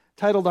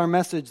titled our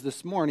message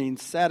this morning,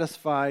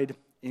 Satisfied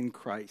in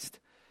Christ.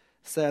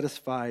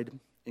 Satisfied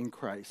in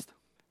Christ.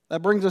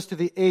 That brings us to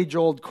the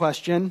age-old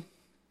question,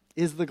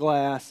 is the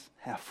glass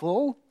half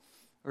full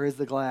or is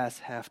the glass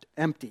half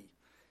empty?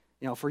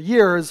 For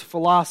years,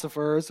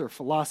 philosophers or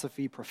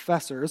philosophy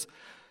professors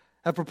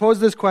have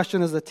proposed this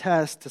question as a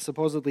test to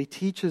supposedly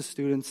teach his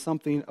students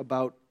something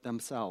about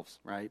themselves,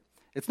 right?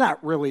 It's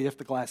not really if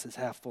the glass is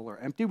half full or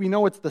empty. We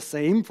know it's the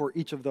same for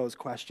each of those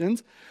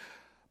questions.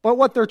 But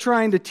what they're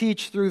trying to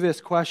teach through this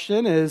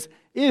question is,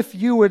 if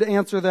you would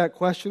answer that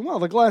question, well,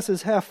 the glass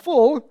is half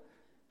full,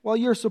 well,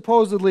 you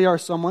supposedly are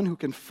someone who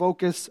can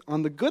focus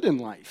on the good in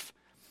life.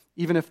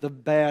 Even if the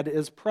bad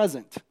is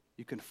present,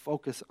 you can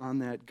focus on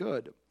that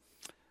good.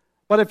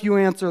 But if you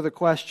answer the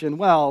question,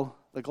 well,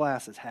 the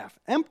glass is half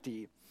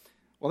empty,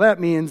 well, that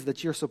means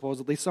that you're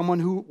supposedly someone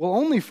who will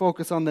only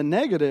focus on the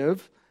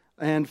negative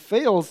and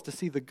fails to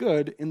see the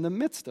good in the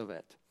midst of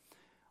it.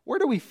 Where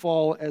do we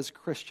fall as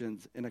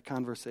Christians in a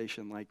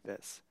conversation like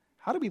this?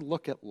 How do we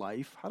look at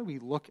life? How do we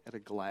look at a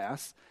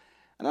glass?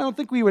 And I don't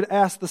think we would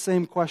ask the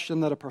same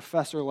question that a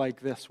professor like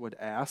this would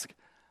ask.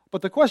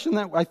 But the question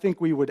that I think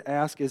we would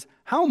ask is,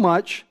 how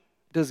much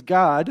does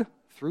God,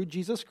 through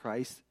Jesus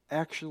Christ,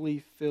 actually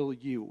fill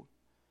you?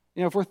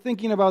 If we're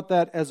thinking about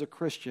that as a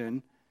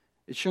Christian,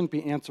 it shouldn't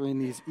be answering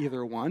these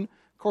either one.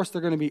 Of course, there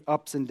are going to be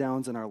ups and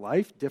downs in our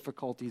life,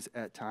 difficulties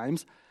at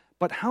times.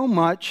 But how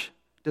much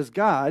does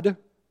God,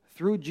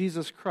 through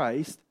Jesus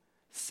Christ,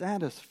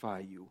 satisfy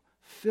you,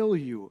 fill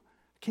you?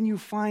 Can you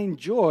find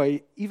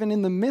joy even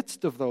in the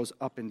midst of those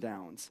up and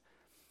downs?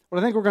 What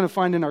I think we're going to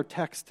find in our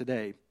text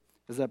today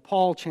is that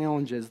Paul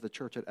challenges the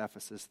church at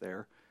Ephesus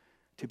there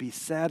to be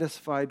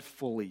satisfied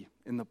fully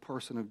in the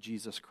person of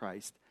Jesus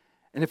Christ.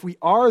 And if we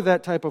are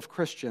that type of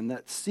Christian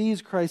that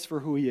sees Christ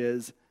for who he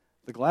is,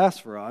 the glass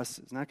for us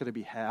is not going to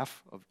be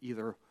half of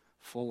either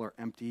full or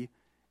empty.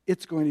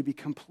 It's going to be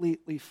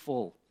completely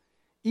full.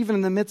 Even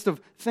in the midst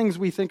of things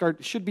we think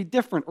should be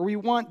different or we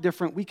want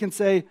different, we can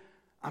say,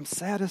 I'm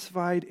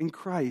satisfied in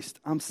Christ.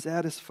 I'm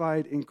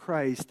satisfied in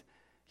Christ.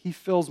 He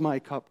fills my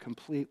cup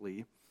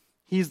completely.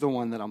 He's the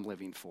one that I'm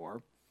living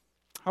for.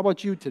 How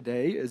about you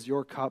today? Is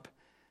your cup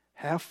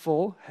half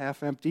full,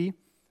 half empty?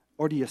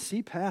 Or do you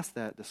see past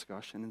that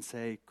discussion and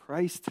say,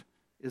 Christ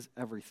is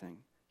everything.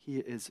 He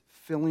is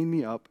filling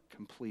me up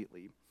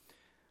completely.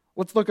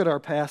 Let's look at our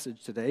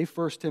passage today,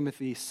 1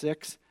 Timothy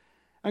 6.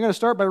 I'm going to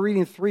start by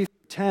reading 3-10.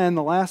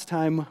 The last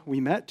time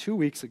we met, 2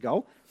 weeks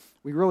ago,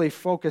 we really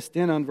focused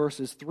in on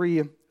verses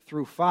 3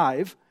 through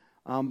 5,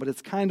 but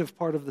it's kind of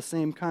part of the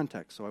same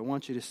context. So I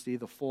want you to see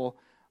the full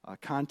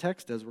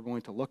context as we're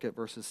going to look at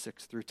verses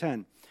 6 through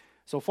 10.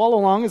 So follow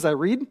along as I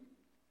read.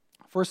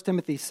 1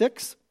 Timothy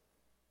 6,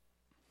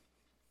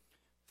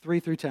 3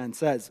 through 10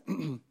 says,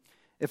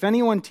 If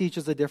anyone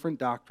teaches a different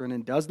doctrine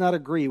and does not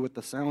agree with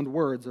the sound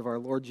words of our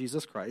Lord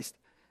Jesus Christ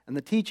and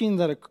the teaching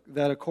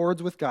that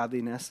accords with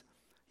godliness,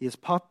 he is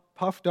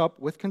puffed up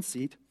with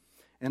conceit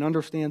and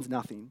understands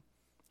nothing.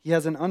 He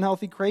has an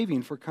unhealthy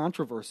craving for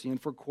controversy and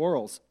for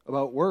quarrels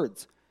about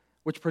words,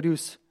 which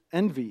produce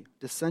envy,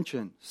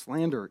 dissension,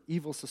 slander,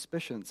 evil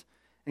suspicions,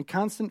 and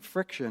constant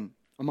friction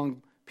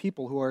among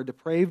people who are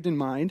depraved in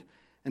mind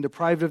and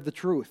deprived of the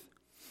truth,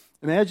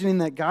 imagining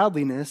that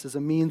godliness is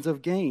a means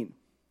of gain.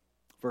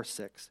 Verse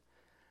 6,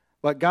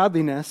 But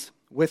godliness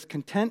with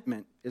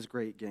contentment is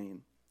great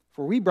gain.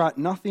 For we brought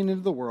nothing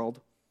into the world,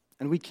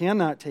 and we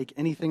cannot take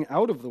anything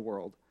out of the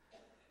world.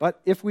 But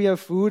if we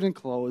have food and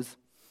clothes,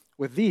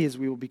 with these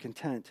we will be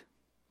content.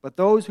 But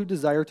those who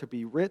desire to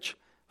be rich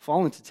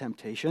fall into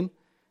temptation,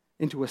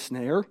 into a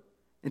snare,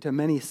 into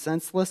many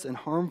senseless and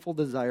harmful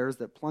desires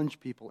that plunge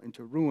people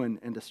into ruin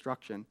and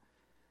destruction.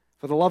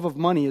 For the love of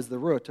money is the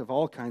root of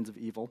all kinds of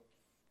evil.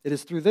 It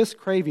is through this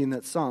craving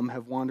that some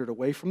have wandered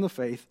away from the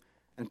faith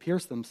and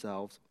pierced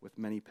themselves with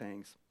many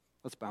pangs.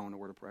 Let's bow in a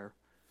word of prayer.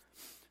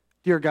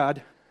 Dear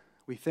God,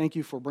 we thank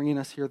you for bringing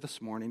us here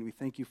this morning. We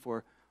thank you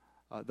for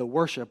the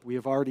worship we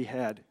have already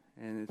had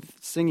and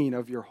singing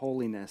of your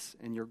holiness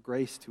and your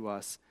grace to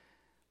us.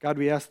 God,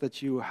 we ask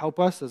that you help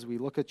us as we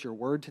look at your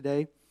word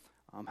today.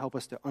 Help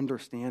us to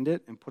understand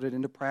it and put it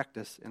into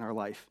practice in our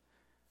life.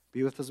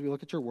 Be with us as we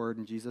look at your word.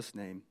 In Jesus'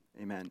 name,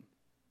 amen.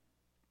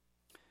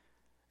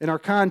 In our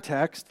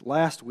context,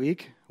 last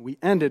week, we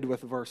ended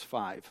with verse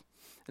 5.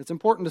 It's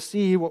important to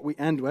see what we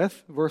end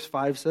with. Verse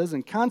 5 says,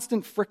 In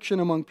constant friction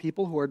among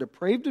people who are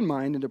depraved in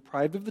mind and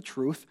deprived of the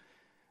truth.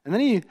 And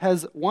then he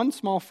has one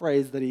small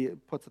phrase that he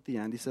puts at the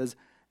end. He says,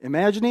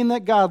 imagining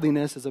that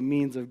godliness is a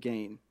means of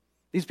gain.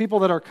 These people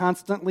that are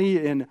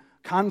constantly in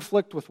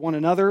conflict with one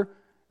another,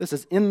 this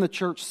is in the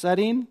church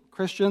setting.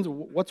 Christians,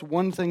 what's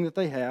one thing that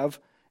they have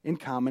in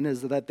common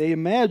is that they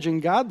imagine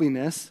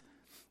godliness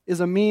is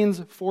a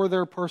means for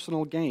their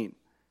personal gain.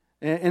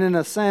 And in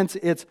a sense,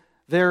 it's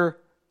their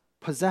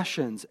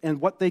possessions and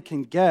what they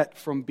can get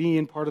from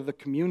being part of the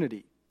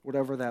community,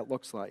 whatever that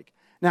looks like.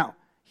 Now,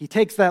 he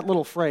takes that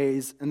little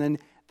phrase, and then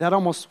that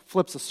almost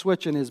flips a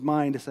switch in his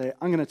mind to say,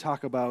 I'm going to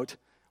talk about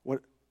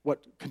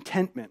what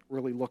contentment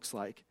really looks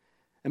like.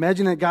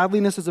 Imagine that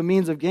godliness is a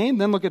means of gain.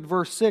 Then look at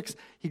verse 6.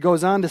 He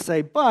goes on to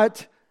say,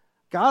 but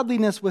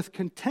godliness with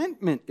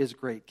contentment is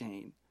great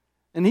gain.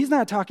 And he's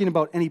not talking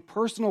about any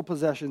personal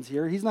possessions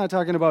here. He's not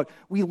talking about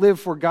we live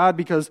for God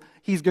because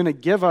he's going to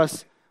give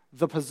us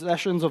the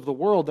possessions of the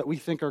world that we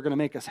think are going to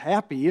make us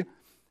happy.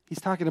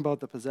 He's talking about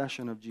the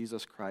possession of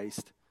Jesus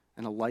Christ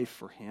and a life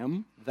for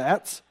him.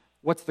 That's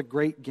what's the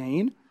great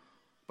gain.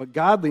 But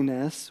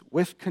godliness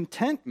with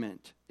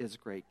contentment is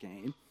great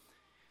gain.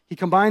 He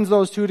combines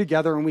those two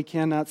together, and we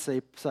cannot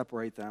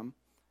separate them.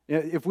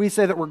 If we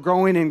say that we're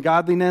growing in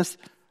godliness,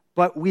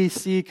 but we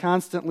see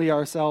constantly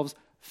ourselves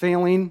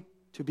failing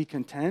to be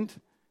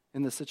content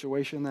in the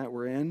situation that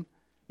we're in,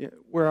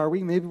 where are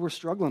we? Maybe we're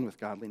struggling with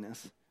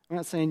godliness. We're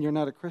not saying you're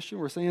not a Christian.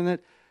 We're saying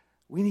that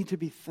we need to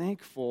be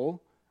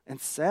thankful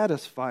and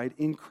satisfied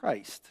in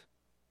Christ.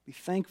 Be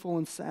thankful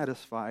and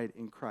satisfied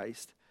in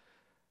Christ.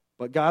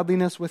 But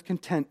godliness with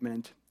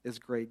contentment is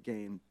great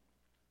gain.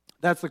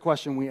 That's the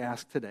question we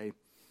ask today.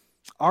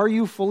 Are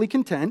you fully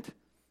content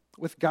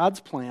with God's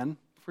plan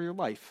for your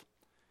life?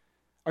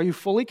 Are you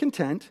fully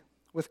content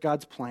with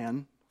God's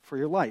plan for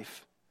your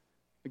life?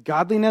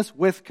 Godliness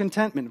with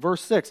contentment.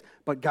 Verse 6,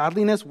 but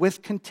godliness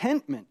with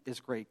contentment is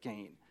great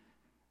gain.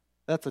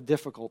 That's a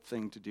difficult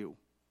thing to do.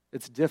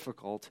 It's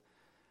difficult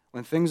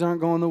when things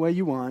aren't going the way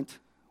you want,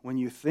 when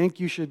you think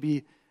you should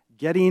be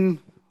getting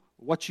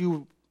what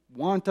you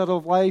want out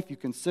of life. You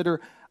consider,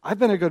 I've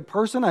been a good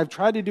person. I've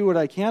tried to do what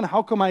I can.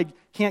 How come I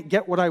can't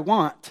get what I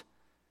want?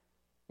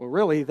 Well,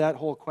 really, that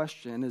whole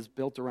question is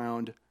built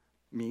around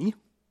me,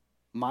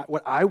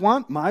 what I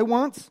want, my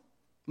wants,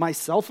 my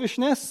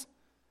selfishness.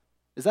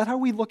 Is that how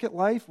we look at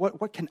life?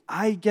 What can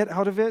I get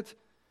out of it?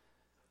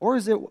 Or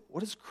is it,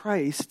 what has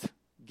Christ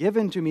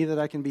given to me that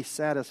I can be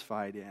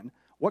satisfied in?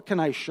 What can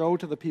I show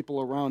to the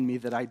people around me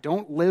that I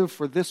don't live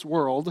for this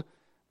world,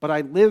 but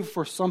I live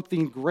for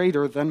something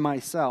greater than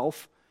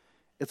myself?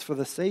 It's for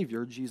the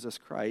Savior, Jesus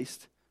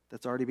Christ,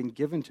 that's already been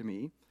given to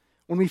me.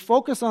 When we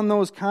focus on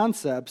those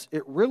concepts,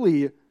 it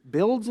really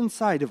builds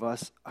inside of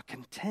us a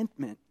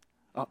contentment,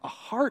 a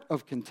heart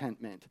of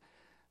contentment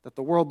that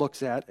the world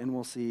looks at and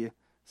will see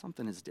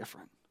something is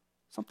different.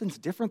 Something's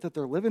different that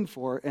they're living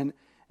for. And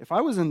if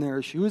I was in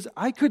their shoes,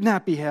 I could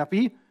not be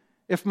happy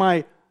if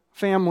my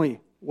family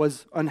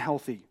was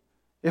unhealthy,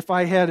 if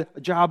I had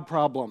job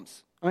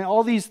problems. I mean,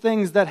 all these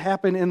things that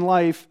happen in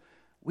life,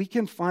 we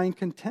can find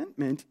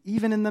contentment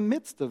even in the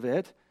midst of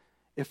it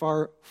if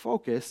our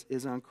focus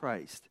is on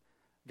Christ.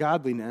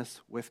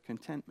 Godliness with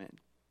contentment.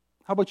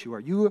 How about you? Are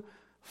you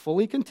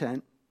fully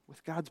content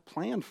with God's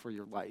plan for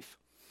your life?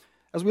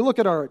 As we look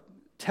at our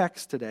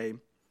text today,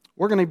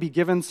 we're going to be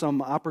given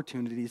some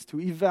opportunities to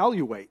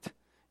evaluate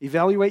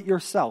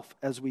yourself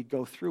as we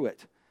go through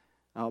it.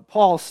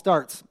 Paul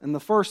starts, and the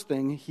first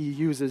thing he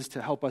uses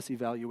to help us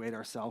evaluate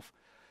ourselves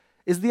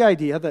is the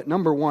idea that,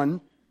 number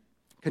one,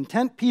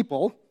 content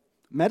people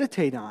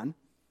meditate on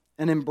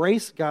and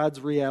embrace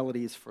God's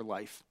realities for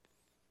life.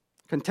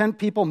 Content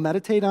people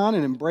meditate on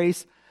and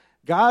embrace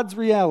God's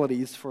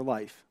realities for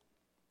life.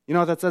 You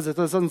know what that says? It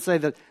doesn't say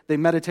that they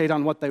meditate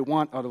on what they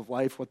want out of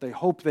life, what they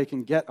hope they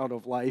can get out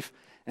of life,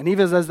 and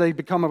even as they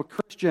become a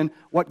Christian,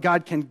 what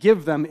God can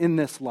give them in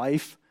this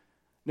life.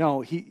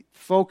 No, he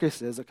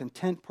focuses, a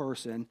content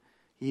person,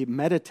 he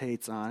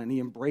meditates on and he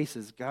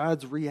embraces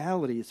God's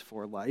realities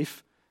for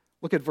life.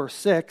 Look at verse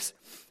 6. It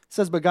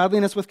says, but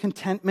godliness with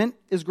contentment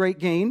is great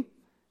gain.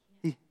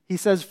 He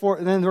says,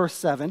 and then verse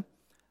 7,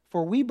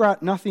 for we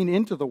brought nothing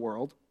into the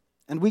world,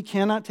 and we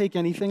cannot take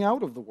anything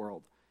out of the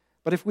world.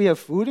 But if we have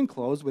food and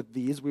clothes, with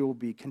these we will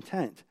be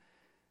content.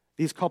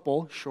 These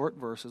couple short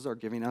verses are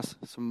giving us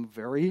some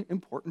very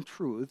important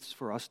truths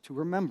for us to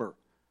remember.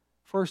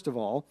 First of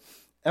all,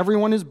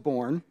 everyone is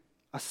born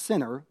a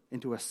sinner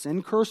into a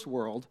sin-cursed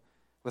world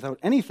without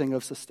anything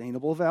of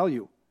sustainable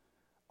value.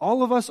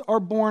 All of us are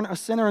born a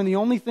sinner, and the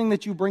only thing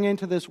that you bring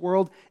into this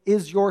world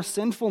is your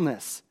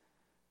sinfulness,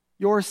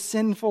 your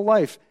sinful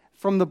life.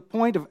 From the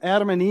point of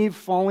Adam and Eve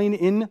falling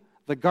in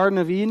the Garden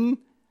of Eden,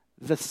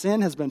 the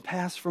sin has been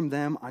passed from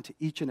them onto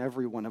each and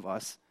every one of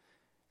us.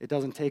 It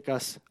doesn't take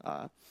us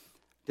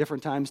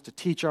different times to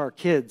teach our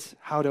kids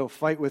how to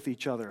fight with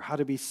each other, how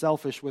to be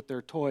selfish with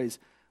their toys.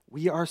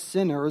 We are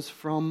sinners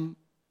from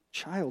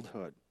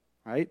childhood,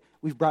 right?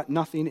 We've brought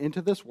nothing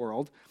into this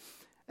world.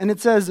 And it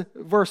says,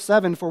 verse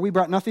 7, for we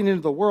brought nothing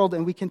into the world,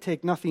 and we can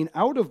take nothing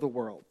out of the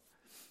world.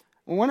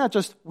 Well, we're not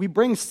just, we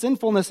bring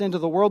sinfulness into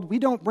the world, we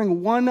don't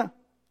bring 1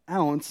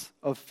 ounce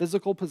of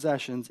physical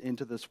possessions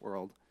into this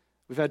world.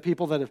 We've had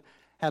people that have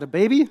had a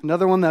baby,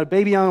 another one that had a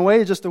baby on the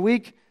way, just a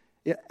week.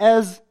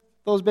 As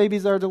those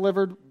babies are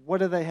delivered, what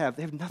do they have?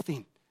 They have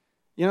nothing.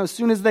 You know, as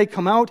soon as they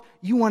come out,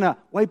 you want to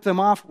wipe them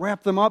off,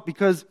 wrap them up,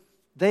 because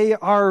they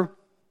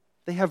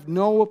have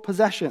no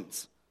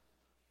possessions.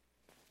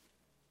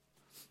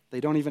 They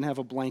don't even have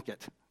a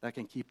blanket that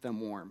can keep them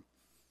warm.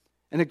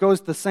 And it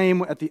goes the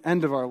same at the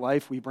end of our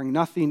life. We bring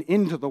nothing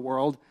into the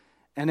world,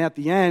 and at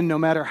the end, no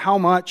matter how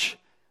much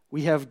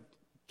we have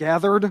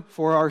gathered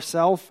for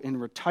ourselves in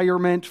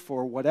retirement,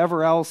 for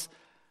whatever else,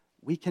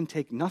 we can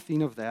take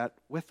nothing of that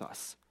with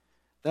us.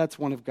 That's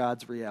one of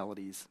God's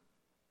realities.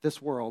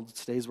 This world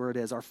stays where it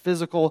is. Our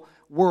physical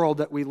world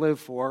that we live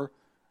for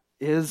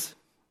is,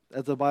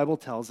 as the Bible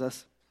tells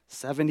us,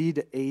 70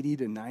 to 80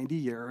 to 90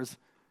 years,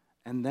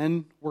 and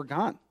then we're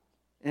gone.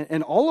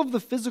 And all of the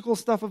physical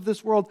stuff of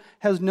this world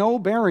has no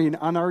bearing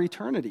on our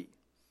eternity.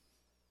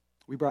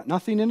 We brought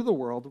nothing into the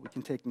world. We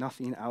can take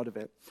nothing out of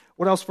it.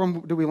 What else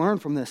do we learn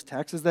from this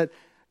text is that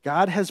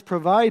God has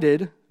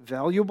provided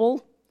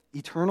valuable,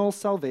 eternal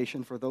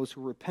salvation for those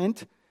who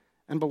repent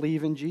and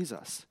believe in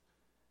Jesus.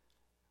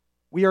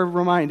 We are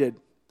reminded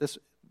this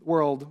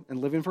world and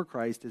living for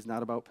Christ is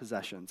not about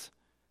possessions,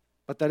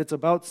 but that it's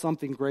about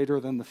something greater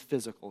than the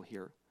physical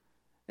here.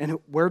 And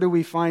where do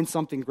we find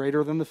something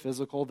greater than the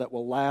physical that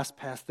will last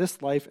past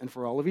this life and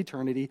for all of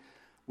eternity?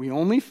 We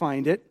only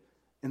find it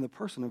in the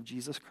person of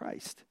Jesus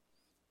Christ.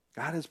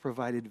 God has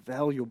provided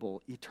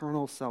valuable,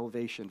 eternal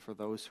salvation for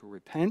those who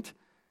repent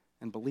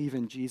and believe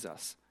in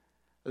Jesus.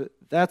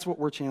 That's what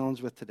we're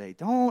challenged with today.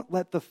 Don't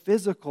let the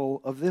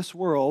physical of this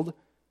world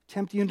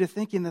tempt you into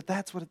thinking that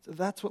that's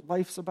what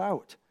life's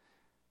about.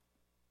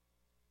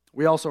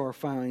 We also are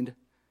find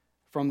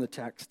from the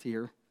text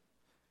here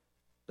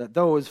that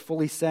those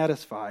fully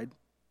satisfied,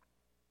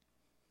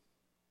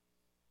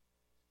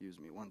 excuse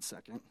me one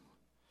second.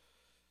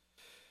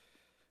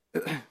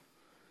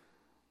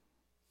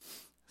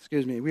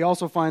 We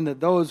also find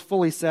that those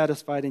fully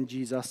satisfied in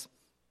Jesus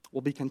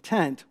will be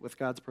content with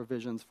God's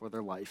provisions for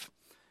their life.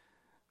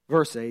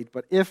 Verse 8,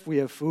 but if we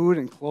have food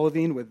and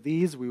clothing, with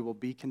these we will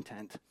be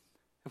content.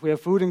 If we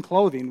have food and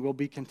clothing, we'll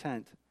be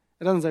content.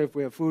 It doesn't say if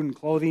we have food and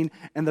clothing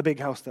and the big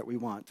house that we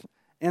want,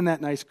 and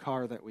that nice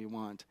car that we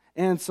want,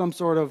 and some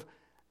sort of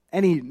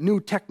any new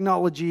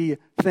technology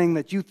thing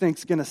that you think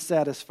is going to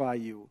satisfy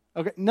you.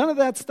 Okay, none of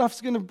that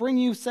stuff's going to bring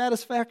you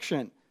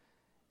satisfaction.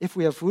 If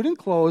we have food and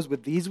clothes,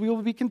 with these we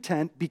will be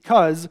content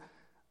because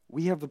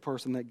we have the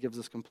person that gives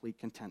us complete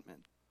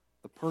contentment.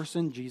 The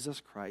person,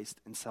 Jesus Christ,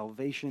 and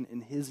salvation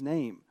in his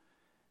name.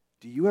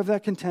 Do you have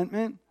that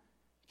contentment?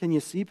 Can you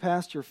see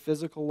past your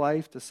physical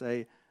life to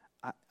say,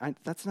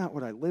 that's not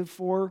what I live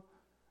for?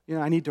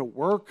 I need to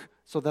work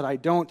so that I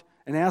don't,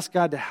 and ask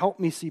God to help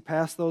me see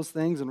past those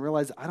things and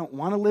realize I don't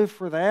want to live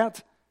for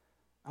that.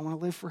 I want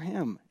to live for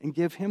him and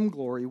give him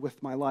glory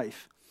with my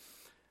life.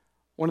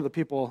 One of the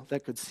people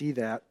that could see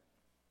that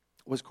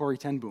was Corrie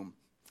ten Boom.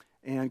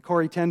 And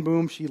Corrie ten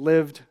Boom, she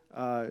lived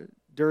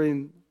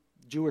during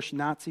Jewish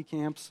Nazi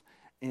camps,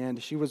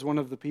 and she was one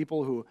of the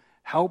people who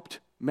helped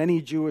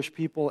many Jewish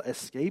people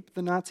escape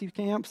the Nazi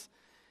camps.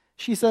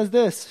 She says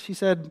this, she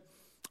said,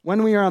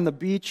 when we are on the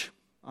beach,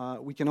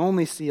 we can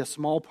only see a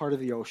small part of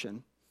the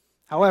ocean.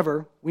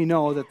 However, we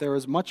know that there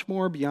is much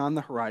more beyond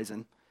the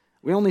horizon.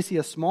 We only see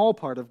a small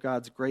part of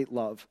God's great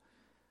love,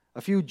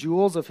 a few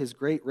jewels of his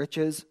great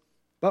riches,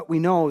 but we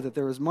know that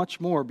there is much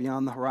more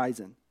beyond the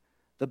horizon.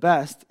 The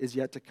best is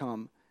yet to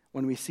come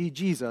when we see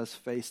Jesus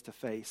face to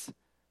face.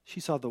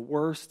 She saw the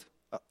worst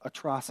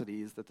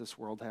atrocities that this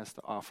world has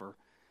to offer.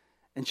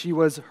 And she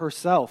was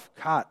herself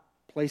caught,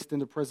 placed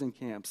into prison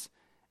camps.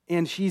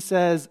 And she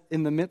says,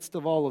 in the midst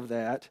of all of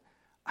that,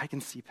 I can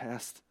see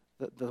past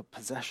the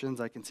possessions,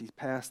 I can see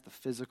past the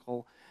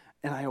physical,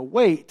 and I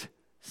await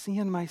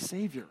seeing my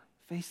Savior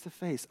face to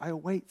face. I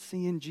await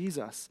seeing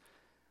Jesus.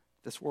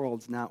 This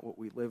world's not what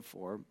we live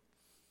for.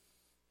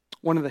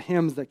 One of the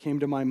hymns that came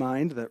to my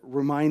mind that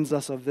reminds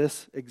us of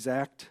this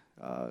exact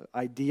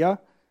idea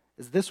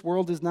is "This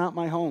World Is Not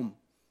My Home."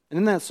 And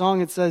in that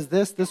song it says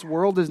this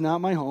world is not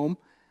my home.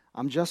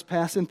 I'm just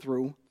passing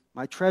through.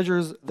 My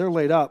treasures, they're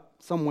laid up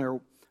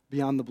somewhere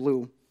beyond the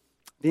blue.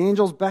 The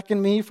angels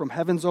beckon me from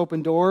heaven's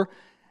open door,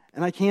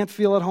 and I can't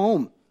feel at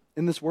home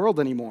in this world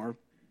anymore.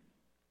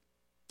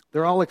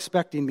 They're all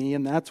expecting me,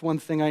 and that's one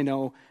thing I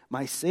know.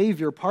 My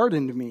Savior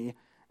pardoned me,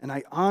 and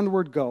I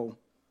onward go.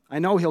 I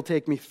know he'll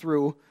take me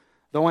through.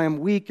 Though I am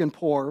weak and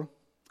poor,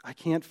 I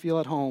can't feel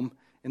at home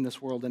in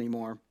this world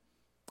anymore.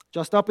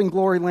 Just up in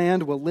glory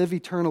land we'll live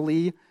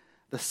eternally.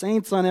 The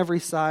saints on every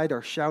side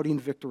are shouting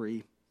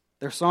victory.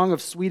 Their song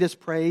of sweetest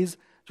praise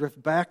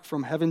drift back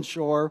from heaven's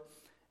shore,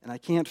 and I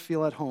can't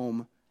feel at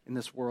home in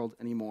this world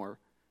anymore.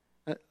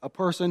 A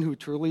person who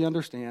truly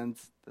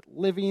understands that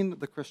living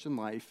the Christian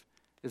life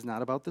is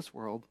not about this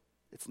world.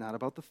 It's not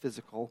about the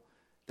physical.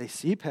 They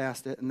see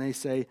past it and they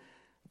say,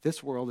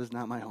 this world is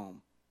not my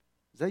home.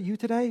 Is that you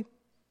today?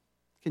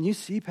 Can you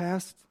see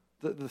past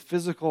the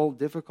physical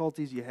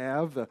difficulties you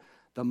have,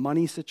 the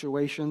money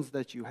situations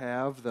that you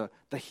have, the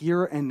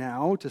here and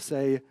now, to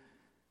say,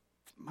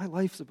 my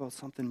life's about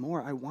something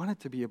more. I want it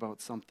to be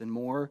about something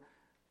more.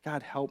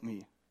 God, help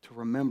me to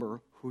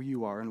remember who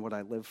you are and what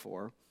I live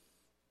for.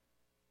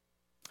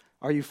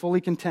 Are you fully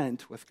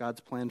content with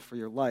God's plan for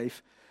your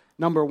life?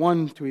 Number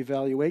one, to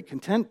evaluate,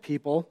 content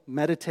people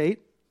meditate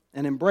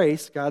and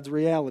embrace God's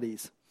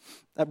realities.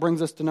 That brings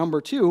us to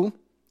number two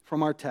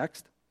from our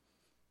text.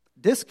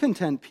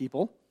 Discontent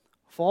people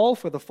fall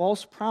for the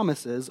false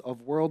promises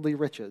of worldly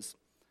riches.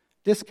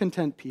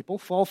 Discontent people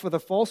fall for the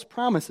false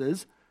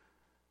promises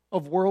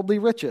of worldly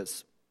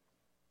riches.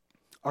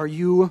 Are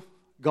you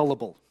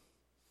gullible?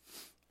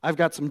 I've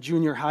got some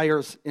junior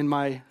hires in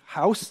my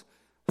house.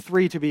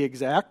 3 to be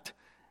exact.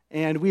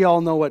 And we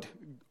all know what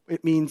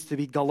it means to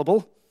be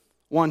gullible,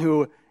 one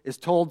who is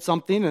told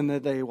something and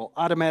that they will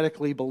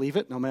automatically believe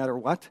it no matter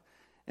what.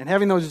 And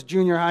having those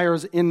junior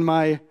hires in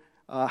my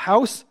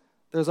house,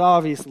 there's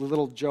obviously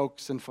little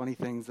jokes and funny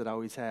things that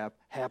always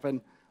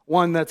happen.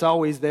 One that's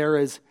always there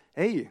is,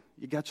 hey,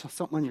 you got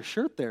something on your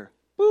shirt there.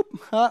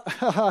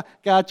 Boop,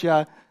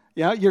 gotcha.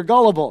 Yeah, you're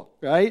gullible,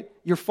 right?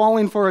 You're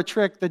falling for a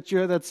trick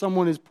that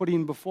someone is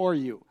putting before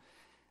you.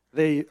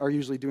 They are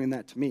usually doing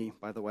that to me,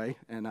 by the way,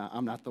 and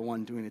I'm not the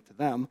one doing it to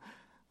them.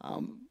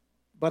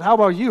 But how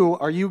about you?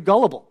 Are you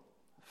gullible?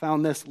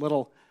 Found this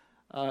little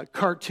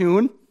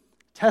cartoon.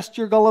 Test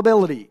your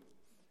gullibility.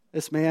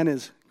 This man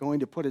is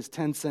going to put his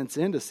 10 cents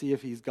in to see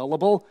if he's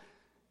gullible,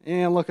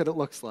 and look what it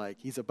looks like.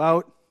 He's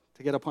about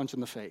to get a punch in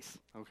the face,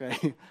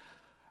 okay?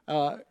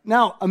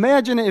 Now,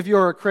 imagine if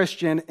you're a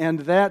Christian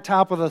and that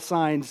top of the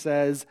sign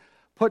says,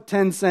 put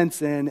 10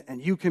 cents in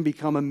and you can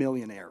become a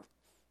millionaire.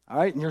 All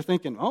right, and you're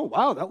thinking, oh,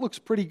 wow, that looks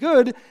pretty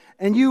good.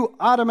 And you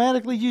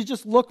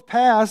just look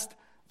past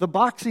the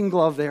boxing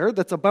glove there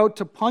that's about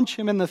to punch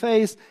him in the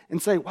face and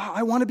say, wow,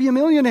 I want to be a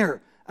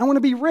millionaire. I want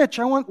to be rich.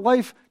 I want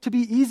life to be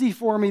easy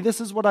for me.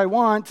 This is what I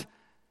want.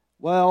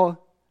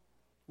 Well,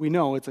 we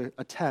know it's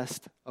a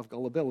test of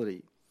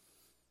gullibility.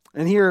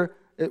 And here,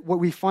 what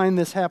we find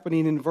this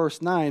happening in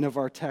verse 9 of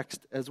our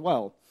text as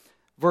well.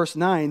 Verse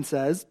 9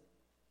 says,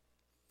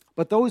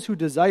 but those who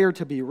desire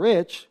to be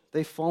rich,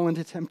 they fall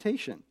into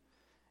temptation,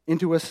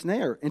 into a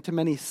snare, into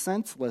many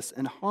senseless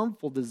and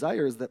harmful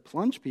desires that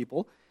plunge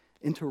people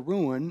into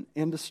ruin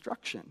and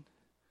destruction.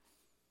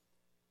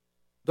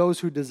 Those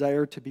who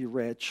desire to be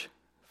rich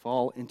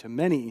fall into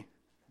many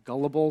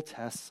gullible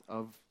tests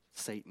of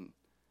Satan.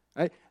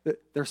 Right?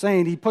 They're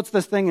saying he puts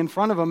this thing in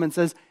front of them and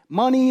says,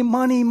 money,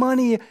 money,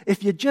 money.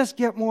 If you just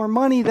get more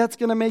money, that's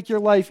going to make your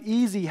life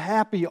easy,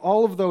 happy,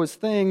 all of those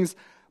things.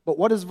 But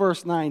what does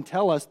verse 9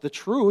 tell us? The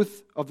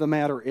truth of the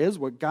matter is,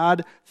 what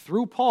God,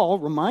 through Paul,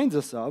 reminds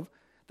us of,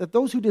 that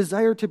those who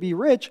desire to be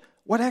rich,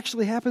 what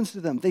actually happens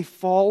to them? They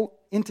fall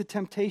into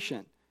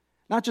temptation.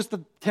 Not just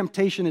the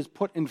temptation is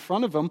put in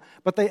front of them,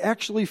 but they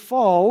actually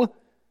fall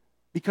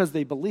because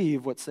they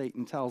believe what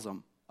Satan tells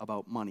them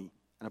about money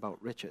and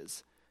about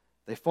riches.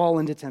 They fall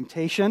into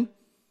temptation.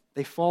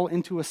 They fall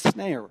into a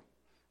snare.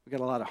 We've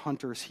got a lot of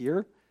hunters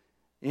here.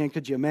 And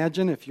could you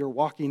imagine if you're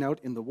walking out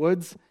in the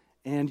woods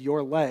and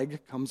your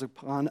leg comes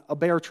upon a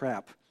bear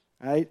trap,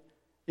 right?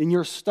 And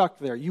you're stuck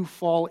there. You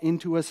fall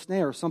into a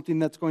snare, something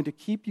that's going to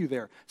keep you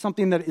there,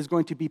 something that is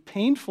going to be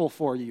painful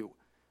for you.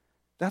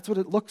 That's what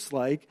it looks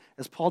like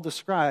as Paul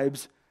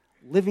describes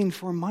living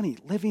for money,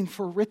 living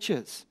for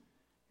riches.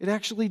 It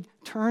actually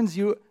turns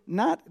you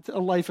not to a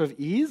life of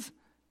ease,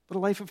 but a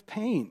life of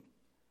pain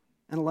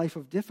and a life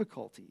of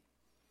difficulty.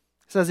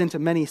 It says into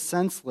many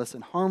senseless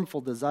and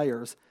harmful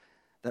desires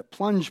that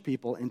plunge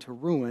people into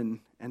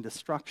ruin and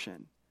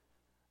destruction.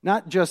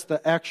 Not just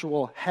the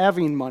actual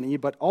having money,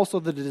 but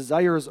also the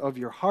desires of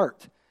your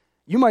heart.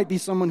 You might be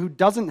someone who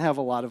doesn't have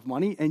a lot of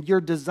money, and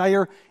your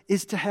desire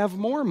is to have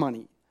more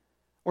money.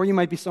 Or you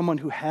might be someone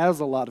who has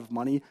a lot of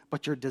money,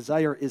 but your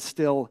desire is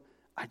still,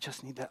 I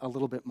just need that a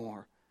little bit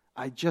more.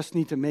 I just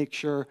need to make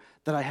sure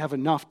that I have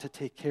enough to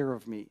take care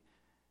of me.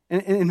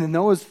 And in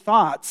those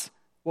thoughts,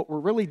 what we're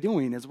really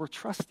doing is we're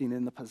trusting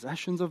in the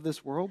possessions of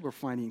this world. We're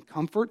finding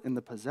comfort in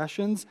the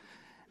possessions.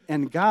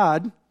 And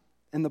God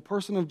and the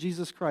person of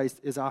Jesus Christ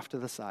is off to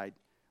the side.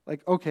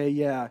 Like, okay,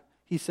 yeah,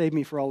 he saved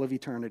me for all of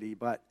eternity,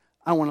 but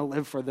I want to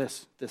live for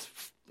this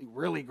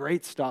really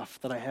great stuff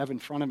that I have in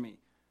front of me.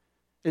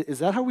 Is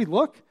that how we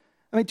look?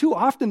 I mean, too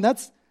often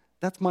that's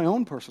my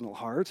own personal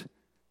heart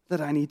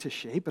that I need to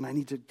shape, and I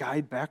need to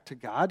guide back to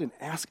God and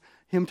ask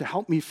him to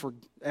help me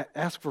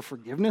ask for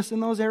forgiveness in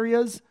those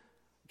areas.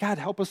 God,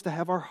 help us to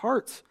have our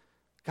hearts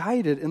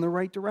guided in the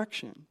right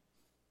direction.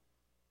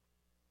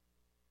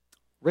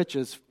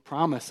 Riches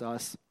promise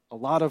us a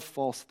lot of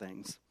false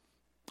things.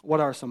 What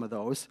are some of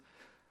those?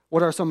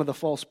 What are some of the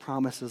false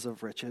promises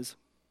of riches?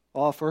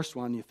 Well, the first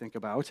one you think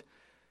about,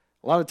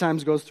 a lot of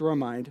times goes through our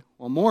mind,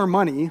 well, more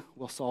money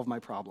will solve my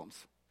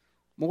problems.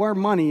 More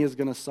money is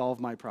going to solve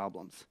my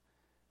problems.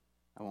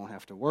 I won't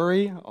have to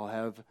worry. I'll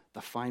have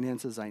the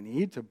finances I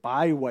need to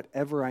buy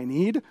whatever I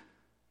need.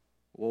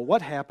 Well,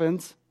 what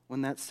happens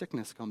when that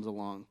sickness comes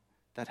along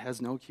that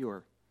has no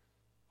cure?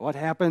 What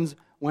happens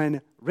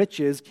when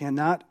riches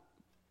cannot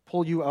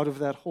pull you out of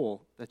that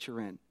hole that you're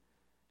in?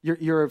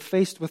 You're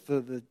faced with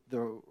the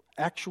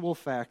actual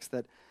facts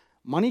that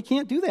money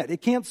can't do that.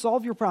 It can't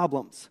solve your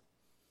problems.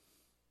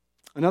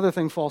 Another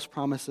thing false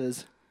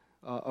promises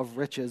of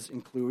riches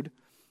include,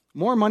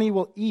 more money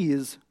will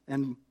ease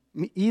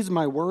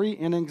my worry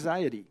and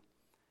anxiety.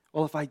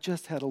 Well, if I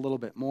just had a little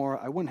bit more,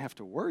 I wouldn't have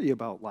to worry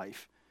about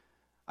life.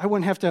 I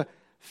wouldn't have to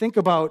think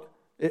about,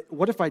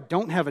 what if I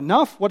don't have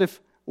enough? What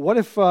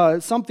if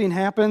something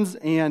happens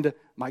and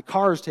my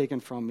car is taken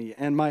from me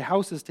and my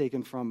house is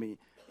taken from me?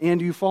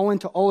 And you fall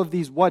into all of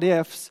these what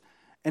ifs,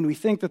 and we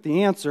think that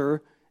the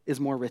answer is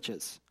more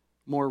riches,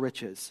 more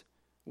riches.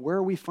 Where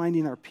are we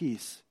finding our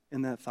peace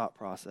in that thought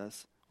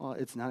process? Well,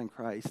 it's not in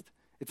Christ.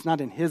 It's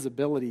not in his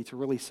ability to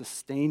really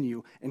sustain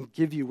you and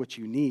give you what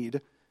you need.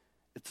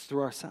 It's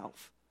through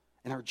ourselves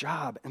and our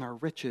job and our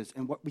riches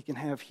and what we can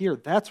have here.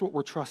 That's what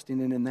we're trusting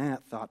in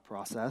that thought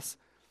process.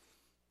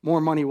 More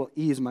money will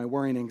ease my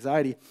worry and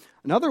anxiety.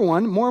 Another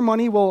one, more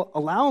money will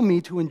allow me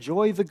to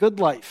enjoy the good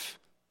life.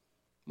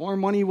 More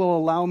money will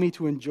allow me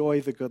to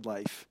enjoy the good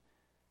life.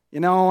 You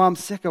know, I'm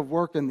sick of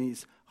working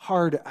these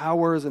hard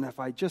hours, and if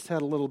I just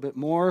had a little bit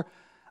more,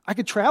 I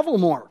could travel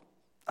more.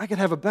 I could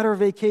have a better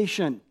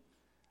vacation.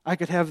 I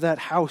could have that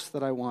house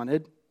that I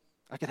wanted.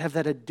 I could have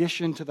that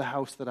addition to the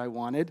house that I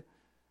wanted.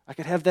 I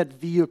could have that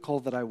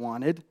vehicle that I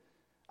wanted.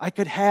 I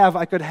could have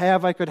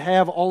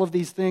all of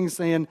these things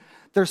saying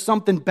there's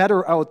something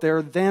better out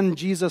there than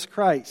Jesus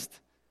Christ.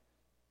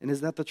 And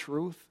is that the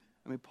truth?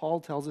 I mean,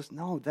 Paul tells us,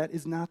 no, that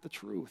is not the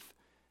truth.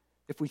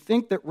 If we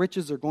think that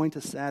riches are going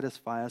to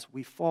satisfy us,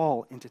 we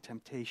fall into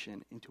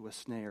temptation, into a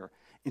snare,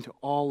 into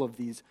all of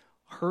these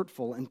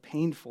hurtful and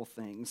painful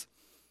things.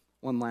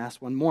 One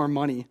last one. More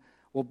money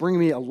will bring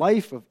me a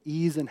life of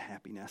ease and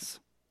happiness.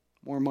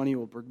 More money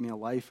will bring me a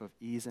life of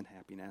ease and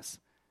happiness.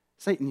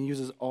 Satan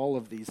uses all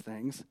of these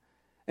things.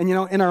 And you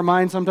know, in our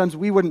mind, sometimes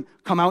we wouldn't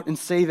come out and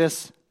say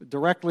this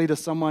directly to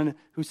someone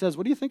who says,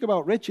 what do you think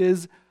about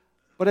riches?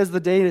 But as the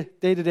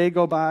day-to-day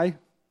go by,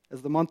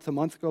 as the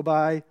month-to-month go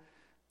by,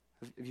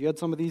 have you had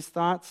some of these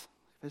thoughts?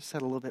 If I just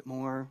had a little bit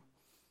more,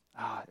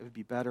 it would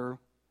be better.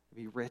 I'd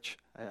be rich.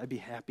 I'd be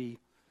happy.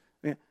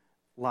 I mean,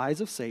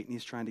 lies of Satan.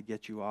 He's trying to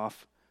get you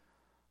off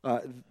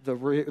the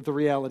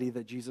reality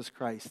that Jesus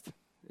Christ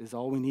is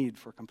all we need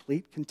for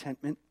complete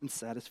contentment and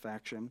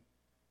satisfaction.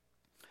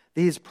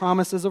 These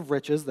promises of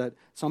riches that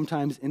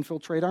sometimes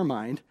infiltrate our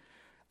mind,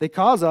 they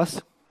cause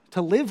us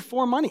to live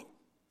for money.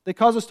 They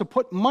cause us to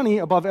put money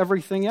above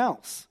everything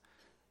else.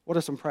 What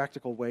are some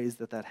practical ways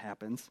that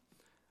happens?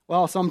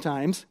 Well,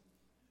 sometimes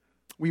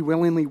we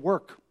willingly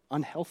work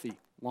unhealthy,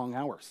 long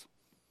hours,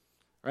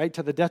 right?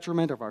 To the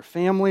detriment of our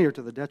family or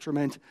to the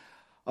detriment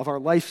of our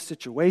life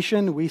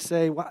situation. We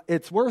say, well,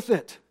 it's worth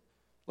it.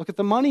 Look at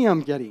the money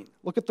I'm getting.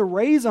 Look at the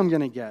raise I'm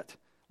going to get.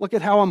 Look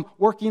at how I'm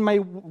working my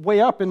way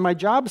up in my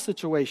job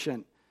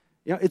situation.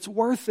 You know, it's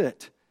worth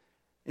it.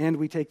 And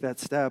we take that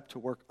step to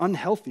work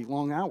unhealthy,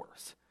 long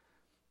hours.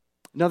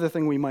 Another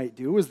thing we might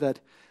do is that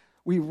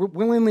we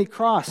willingly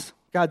cross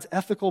God's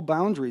ethical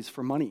boundaries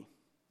for money.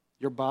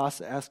 Your boss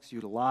asks you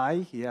to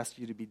lie. He asks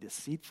you to be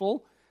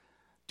deceitful.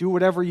 Do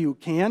whatever you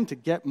can to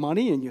get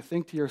money, and you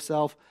think to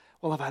yourself,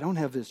 well, if I don't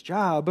have this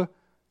job,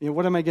 you know,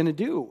 what am I going to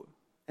do?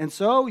 And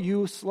so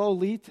you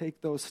slowly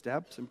take those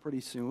steps, and pretty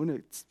soon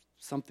it's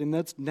something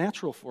that's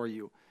natural for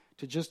you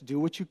to just do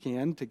what you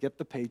can to get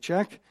the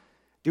paycheck,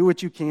 do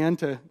what you can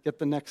to get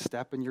the next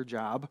step in your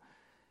job,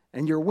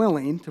 and you're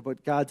willing to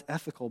put God's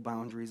ethical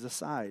boundaries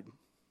aside.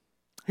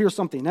 Here's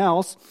something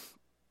else.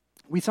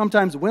 We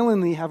sometimes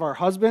willingly have our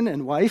husband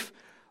and wife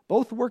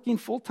both working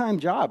full-time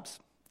jobs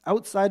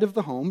outside of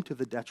the home to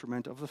the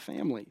detriment of the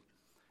family.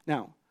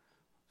 Now,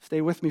 stay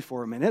with me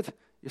for a minute.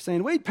 You're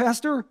saying, wait,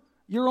 Pastor,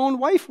 your own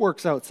wife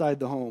works outside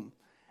the home.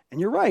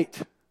 And you're right.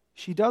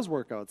 She does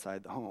work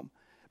outside the home.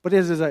 But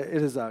it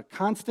is a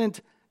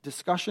constant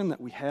discussion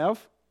that we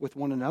have with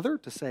one another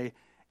to say,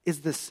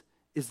 is this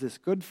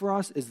good for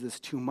us? Is this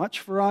too much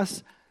for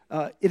us?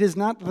 It is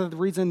not the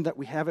reason that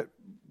we have it.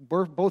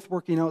 We're both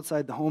working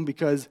outside the home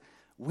because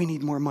we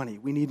need more money.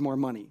 We need more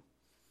money.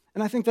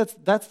 And I think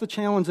that's the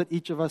challenge that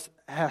each of us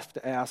has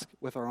to ask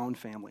with our own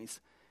families,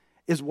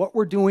 is what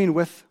we're doing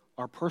with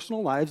our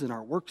personal lives and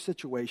our work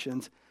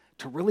situations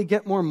to really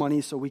get more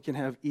money so we can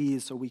have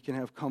ease, so we can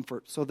have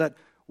comfort, so that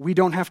we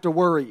don't have to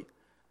worry.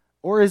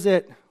 Or is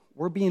it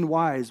we're being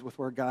wise with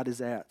where God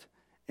is at?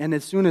 And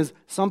as soon as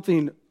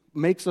something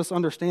makes us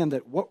understand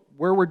that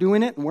where we're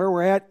doing it and where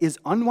we're at is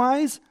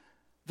unwise,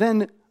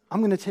 then I'm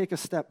going to take a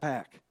step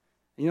back.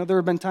 You know, there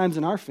have been times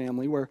in our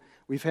family where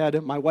we've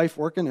had my wife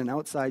working an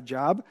outside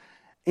job,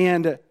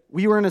 and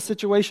we were in a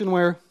situation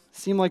where it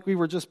seemed like we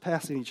were just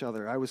passing each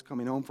other. I was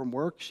coming home from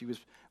work. She was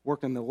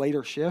working the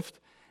later shift,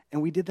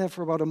 and we did that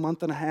for about a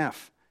month and a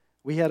half.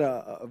 We had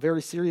a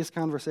very serious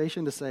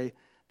conversation to say,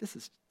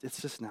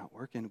 it's just not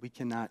working. We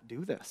cannot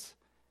do this.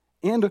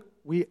 And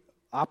we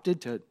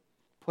opted to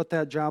put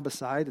that job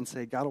aside and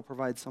say, God will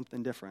provide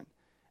something different.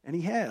 And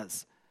he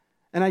has.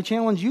 And I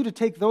challenge you to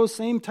take those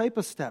same type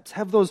of steps.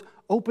 Have those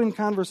open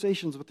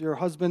conversations with your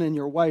husband and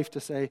your wife to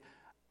say,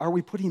 are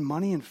we putting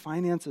money and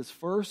finances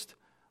first?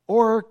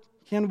 Or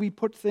can we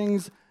put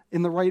things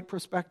in the right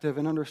perspective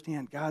and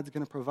understand God's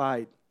going to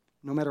provide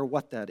no matter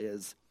what that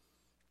is?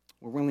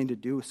 We're willing to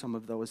do some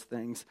of those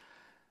things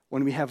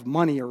when we have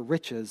money or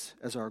riches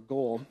as our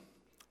goal.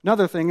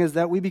 Another thing is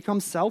that we become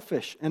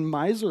selfish and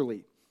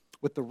miserly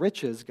with the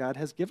riches God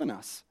has given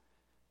us.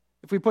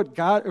 If we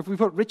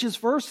put riches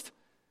first,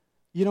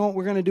 you know what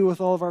we're going to do with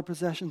all of our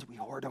possessions? We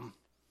hoard them.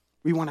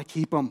 We want to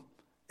keep them.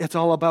 It's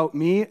all about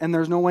me, and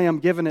there's no way I'm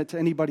giving it to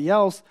anybody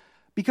else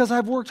because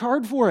I've worked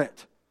hard for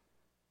it.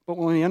 But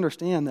when we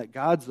understand that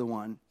God's the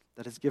one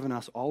that has given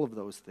us all of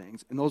those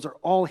things, and those are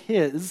all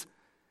his,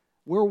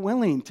 we're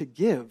willing to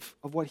give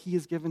of what he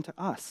has given to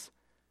us.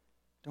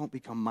 Don't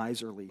become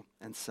miserly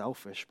and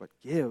selfish, but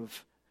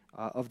give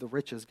of the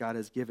riches God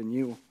has given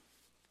you.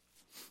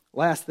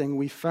 Last thing,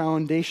 we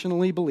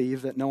foundationally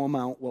believe that no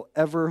amount will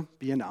ever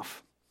be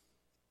enough.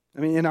 I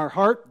mean, in our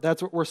heart,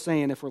 that's what we're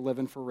saying if we're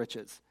living for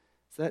riches.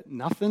 Is that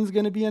nothing's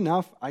going to be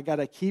enough. I got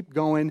to keep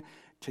going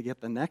to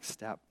get the next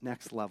step,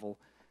 next level.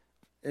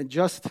 And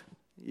just,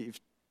 you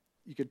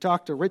could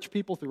talk to rich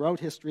people throughout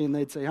history and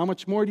they'd say, how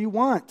much more do you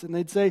want? And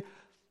they'd say,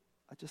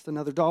 just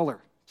another $1,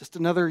 just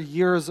another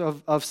years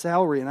of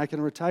salary and I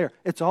can retire.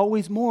 It's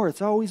always more,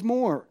 it's always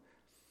more.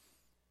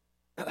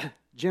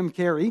 Jim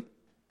Carrey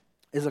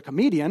is a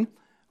comedian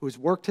who's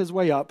worked his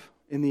way up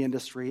in the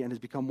industry and has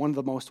become one of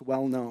the most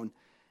well-known.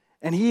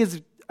 And he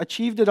has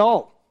achieved it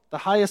all. The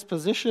highest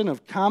position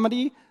of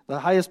comedy, the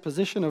highest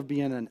position of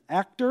being an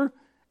actor,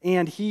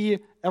 and he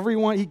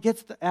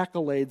gets the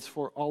accolades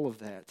for all of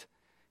that.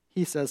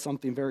 He says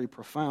something very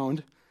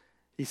profound.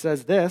 He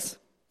says this.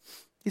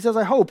 He says,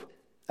 I hope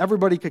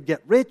everybody could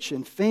get rich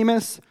and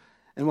famous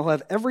and will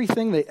have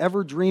everything they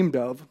ever dreamed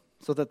of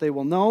so that they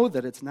will know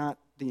that it's not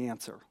the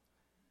answer.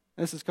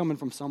 This is coming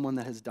from someone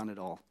that has done it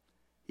all.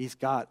 He's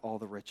got all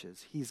the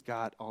riches. He's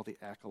got all the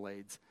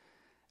accolades.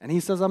 And he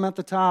says, I'm at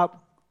the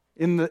top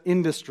in the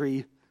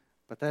industry,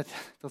 but that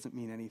doesn't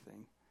mean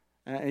anything.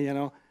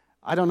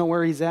 I don't know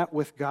where he's at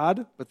with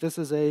God, but this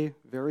is a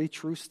very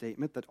true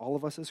statement that all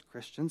of us as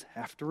Christians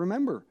have to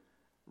remember.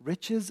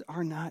 Riches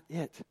are not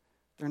it.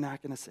 They're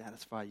not going to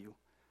satisfy you.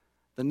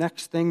 The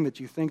next thing that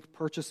you think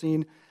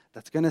purchasing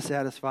that's going to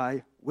satisfy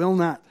will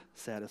not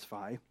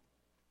satisfy.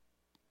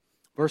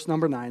 Verse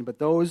number 9, but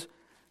those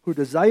who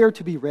desire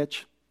to be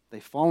rich, they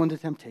fall into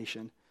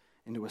temptation,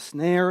 into a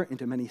snare,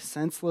 into many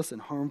senseless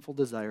and harmful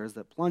desires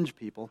that plunge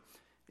people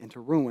into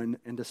ruin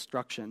and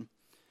destruction.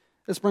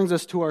 This brings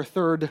us to our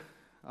third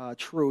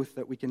truth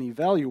that we can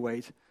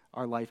evaluate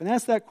our life and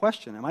ask that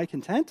question, am I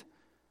content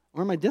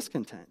or am I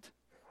discontent?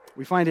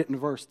 We find it in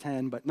verse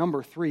 10, but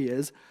number 3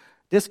 is,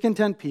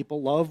 discontent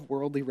people love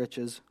worldly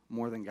riches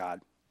more than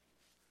God.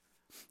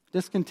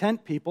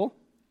 Discontent people,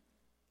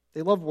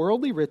 they love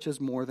worldly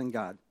riches more than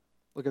God.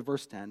 Look at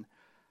verse 10.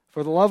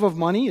 For the love of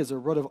money is a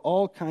root of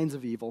all kinds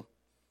of evil.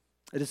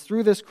 It is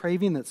through this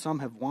craving that some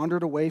have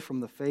wandered away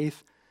from the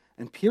faith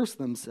and pierced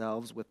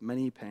themselves with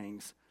many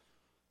pangs.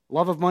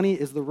 Love of money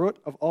is the root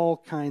of all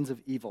kinds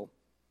of evil.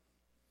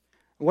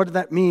 And what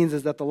that means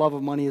is that the love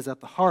of money is at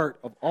the heart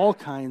of all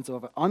kinds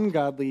of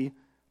ungodly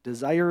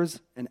desires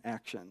and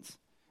actions.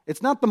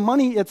 It's not the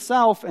money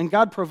itself, and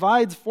God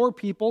provides for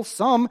people.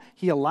 Some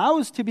He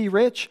allows to be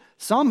rich,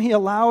 some He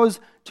allows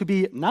to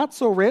be not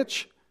so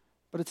rich,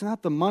 but it's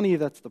not the money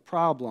that's the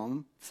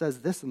problem. It says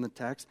this in the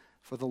text,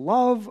 for the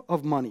love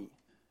of money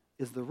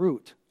is the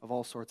root of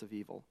all sorts of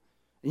evil.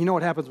 And you know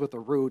what happens with the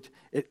root?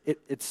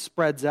 It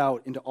spreads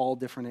out into all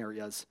different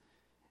areas.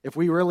 If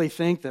we really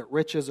think that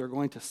riches are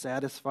going to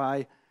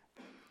satisfy,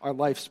 our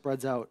life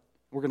spreads out.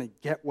 We're going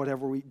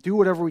to do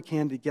whatever we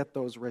can to get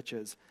those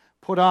riches.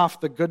 Put off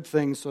the good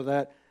things so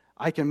that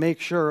I can make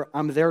sure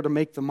I'm there to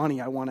make the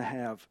money I want to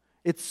have.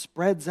 It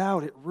spreads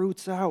out. It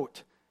roots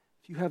out.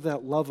 If you have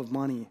that love of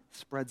money, it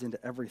spreads into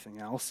everything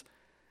else.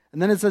 And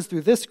then it says,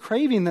 through this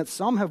craving that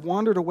some have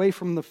wandered away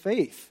from the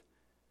faith.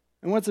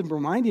 And what's it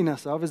reminding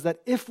us of is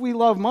that if we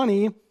love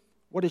money,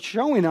 what it's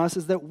showing us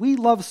is that we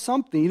love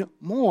something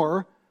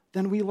more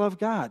than we love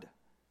God.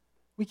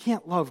 We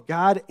can't love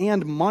God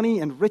and money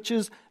and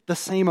riches the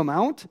same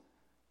amount.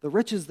 The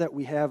riches that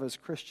we have as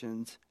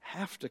Christians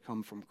have to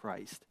come from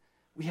Christ.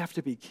 We have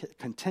to be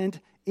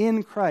content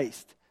in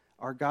Christ,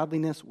 our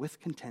godliness with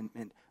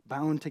contentment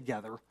bound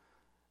together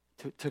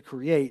to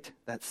create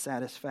that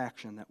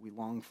satisfaction that we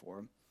long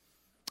for.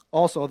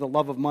 Also, the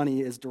love of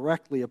money is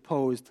directly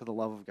opposed to the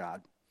love of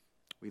God.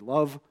 We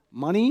love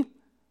money,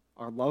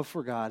 our love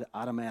for God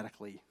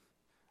automatically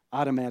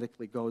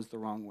goes the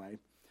wrong way. It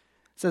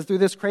says, through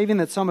this craving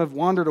that some have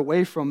wandered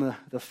away from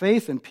the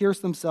faith and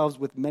pierced themselves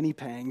with many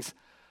pangs.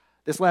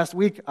 This last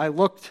week, I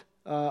looked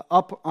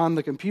up on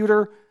the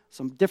computer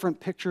some different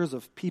pictures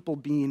of people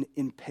being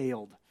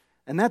impaled.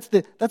 And that's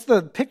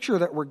the picture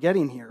that we're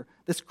getting here.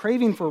 This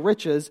craving for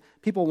riches,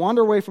 people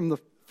wander away from the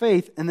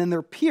faith, and then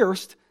they're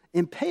pierced,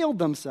 impaled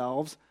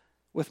themselves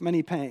with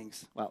many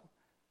pangs. Well,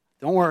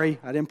 don't worry,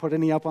 I didn't put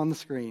any up on the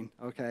screen,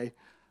 okay?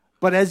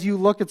 But as you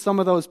look at some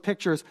of those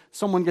pictures,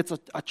 someone gets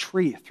a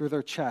tree through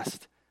their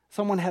chest.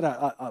 Someone had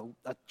a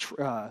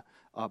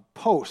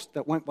post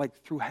that went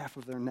like through half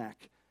of their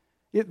neck.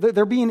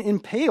 They're being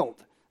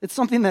impaled. It's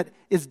something that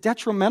is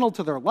detrimental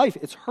to their life.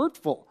 It's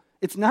hurtful.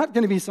 It's not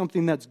going to be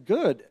something that's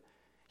good.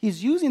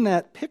 He's using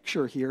that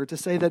picture here to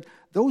say that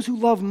those who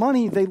love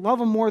money, they love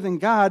Him more than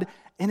God,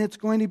 and it's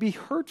going to be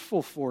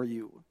hurtful for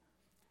you.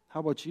 How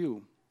about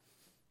you?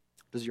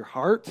 Does your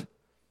heart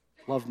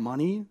love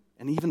money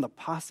and even the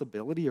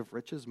possibility of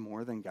riches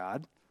more than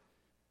God?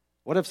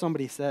 What if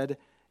somebody said,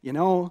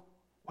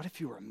 what if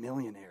you were a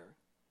millionaire?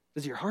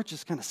 Does your heart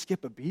just kind of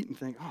skip a beat and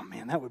think, oh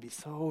man, that would be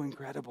so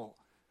incredible?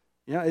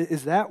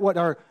 Is that what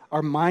our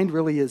mind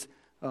really is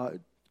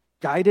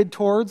guided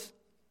towards?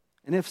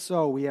 And if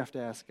so, we have to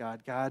ask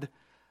God,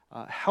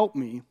 help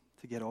me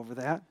to get over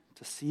that,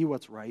 to see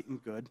what's right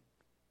and good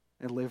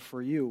and live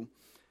for you.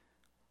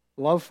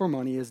 Love for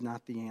money is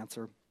not the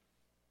answer.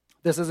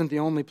 This isn't the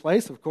only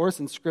place, of course,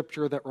 in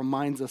Scripture that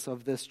reminds us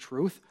of this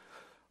truth.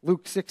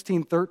 Luke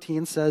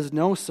 16:13 says,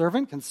 "No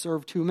servant can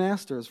serve two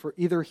masters, for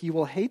either he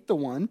will hate the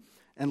one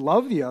and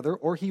love the other,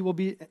 or he will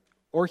be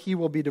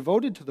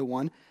devoted to the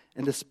one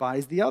and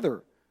despise the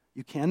other.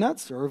 You cannot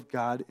serve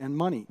God and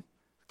money."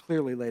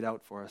 Clearly laid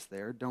out for us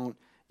there.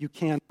 You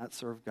cannot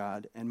serve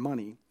God and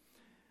money.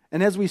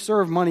 And as we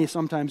serve money,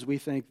 sometimes we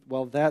think,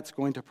 well, that's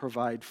going to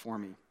provide for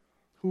me.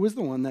 Who is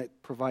the one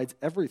that provides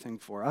everything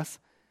for us?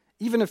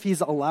 Even if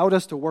he's allowed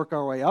us to work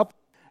our way up,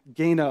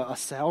 gain a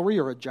salary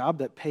or a job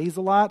that pays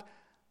a lot,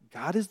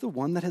 God is the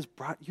one that has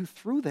brought you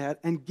through that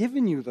and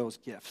given you those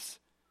gifts.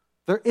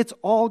 It's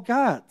all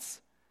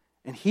God's.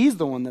 And he's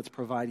the one that's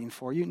providing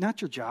for you,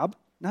 not your job,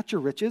 not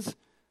your riches.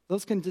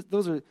 Those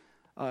are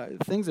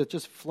things that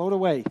just float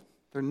away.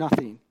 They're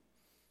nothing.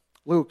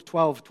 Luke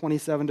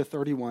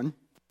 12:27-31.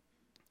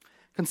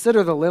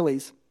 "Consider the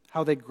lilies,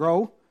 how they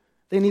grow.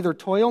 They neither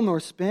toil nor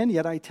spin,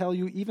 yet I tell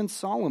you, even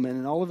Solomon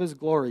in all of his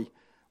glory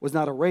was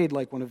not arrayed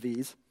like one of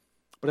these.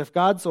 But if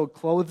God so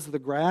clothes the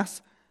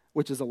grass,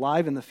 which is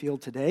alive in the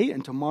field today,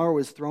 and tomorrow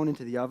is thrown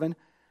into the oven,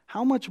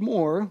 how much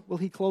more will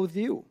he clothe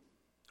you,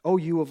 O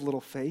you of little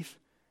faith?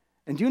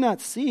 And do not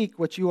seek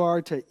what you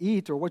are to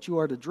eat or what you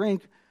are to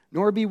drink,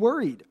 nor be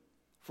worried.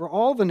 For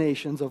all the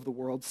nations of the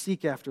world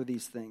seek after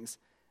these things,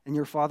 and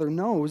your Father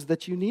knows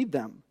that you need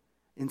them.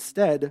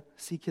 Instead,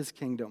 seek his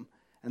kingdom,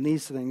 and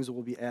these things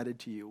will be added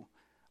to you."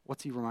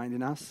 What's he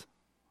reminding us?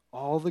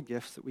 All the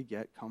gifts that we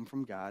get come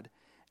from God,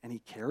 and he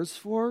cares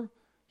for,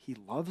 he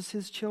loves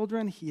his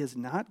children. He is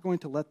not going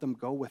to let them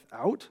go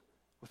without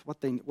what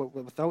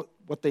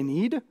they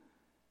need.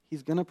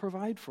 He's going to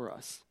provide for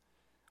us.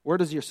 Where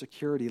does your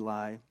security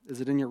lie?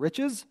 Is it in your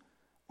riches,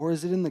 or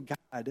is it in the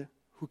God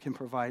who can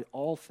provide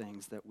all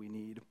things that we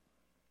need?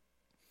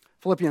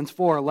 Philippians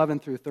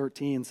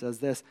 4:11-13 says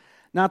this,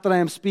 "Not that I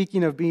am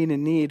speaking of being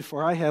in need,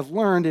 for I have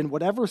learned in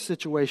whatever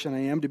situation I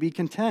am to be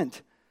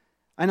content.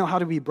 I know how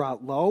to be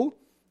brought low.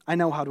 I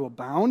know how to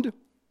abound.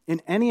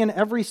 In any and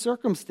every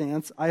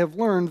circumstance, I have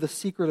learned the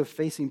secret of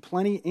facing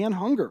plenty and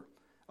hunger,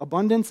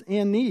 abundance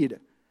and need.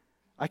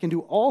 I can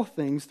do all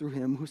things through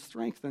him who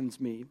strengthens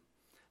me."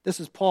 This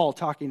is Paul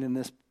talking in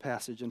this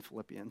passage in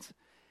Philippians.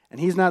 And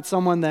he's not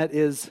someone that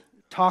is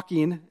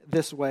talking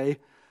this way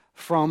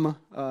from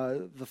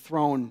the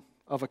throne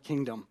of a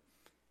kingdom.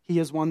 He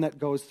is one that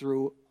goes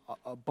through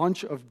a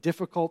bunch of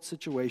difficult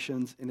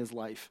situations in his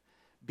life.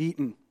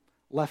 Beaten,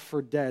 left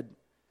for dead,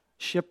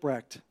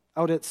 shipwrecked,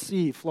 out at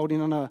sea,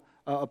 floating on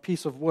a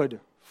piece of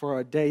wood for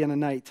a day and a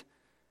night.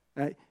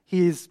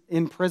 He's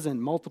in prison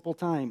multiple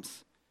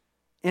times.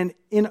 And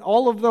in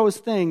all of those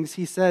things,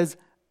 he says,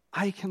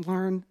 I can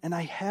learn, and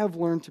I have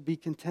learned to be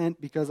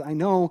content because I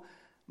know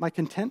my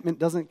contentment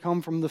doesn't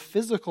come from the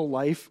physical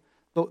life,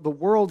 the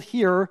world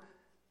here,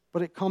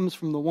 but it comes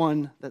from the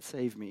one that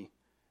saved me.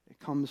 It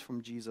comes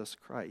from Jesus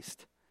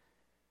Christ.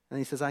 And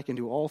he says, I can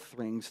do all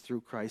things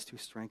through Christ who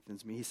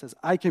strengthens me. He says,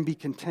 I can be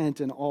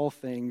content in all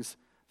things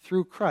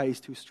through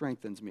Christ who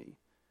strengthens me.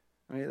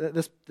 Right?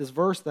 This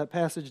verse, that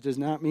passage does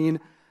not mean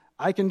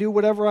I can do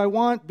whatever I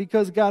want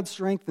because God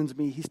strengthens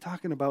me. He's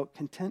talking about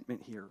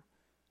contentment here.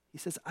 He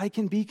says, I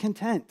can be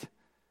content.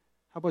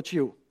 How about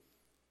you?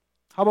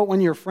 How about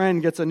when your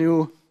friend gets a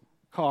new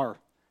car?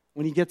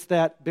 When he gets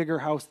that bigger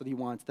house that he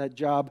wants, that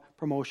job,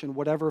 promotion,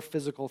 whatever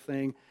physical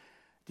thing,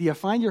 do you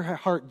find your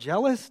heart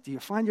jealous? Do you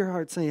find your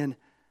heart saying,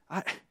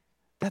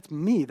 that's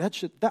me,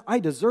 I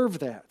deserve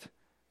that?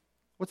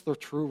 What's the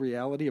true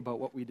reality about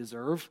what we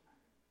deserve?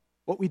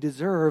 What we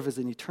deserve is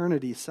an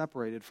eternity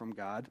separated from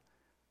God.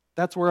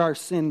 That's where our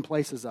sin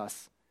places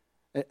us,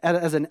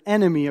 as an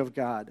enemy of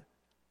God.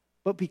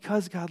 But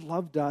because God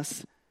loved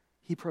us,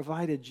 he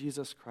provided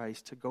Jesus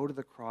Christ to go to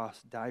the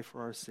cross, die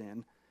for our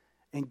sin,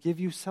 and give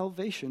you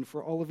salvation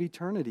for all of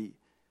eternity.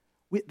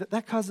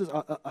 That causes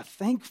a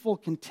thankful,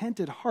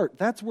 contented heart.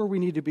 That's where we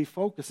need to be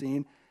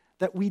focusing,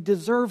 that we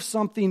deserve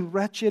something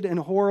wretched and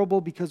horrible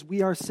because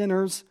we are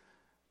sinners,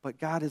 but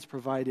God has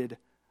provided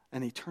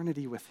an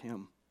eternity with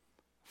him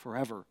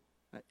forever.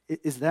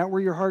 Is that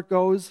where your heart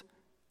goes?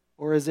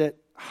 Or is it,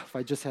 if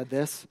I just had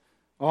this,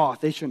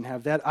 they shouldn't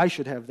have that, I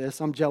should have this,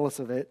 I'm jealous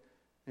of it.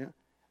 Yeah.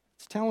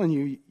 It's telling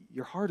you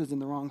your heart is in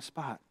the wrong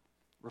spot.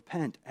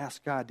 Repent,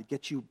 ask God to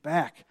get you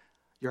back,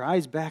 your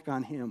eyes back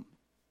on him.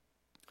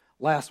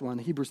 Last one,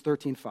 Hebrews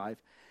 13:5.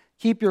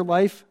 Keep your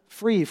life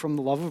free from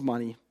the love of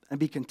money and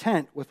be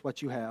content with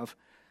what you have.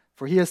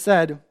 For he has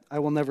said, I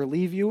will never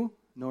leave you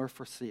nor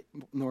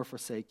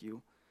forsake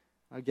you.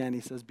 Again,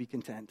 he says, be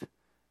content.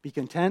 Be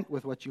content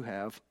with what you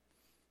have.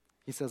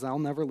 He says, I'll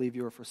never leave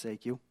you or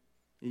forsake you.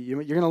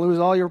 You're going to lose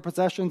all your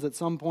possessions at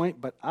some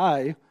point, but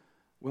I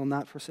will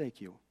not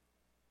forsake you.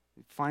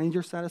 Find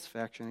your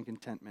satisfaction and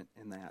contentment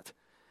in that.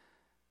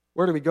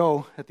 Where do we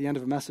go at the end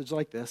of a message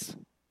like this?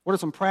 What are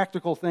some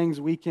practical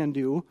things we can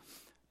do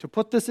to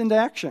put this into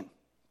action?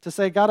 To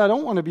say, God, I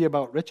don't want to be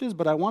about riches,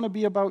 but I want to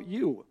be about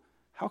you.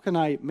 How can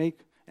I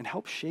make and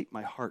help shape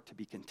my heart to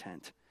be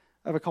content?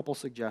 I have a couple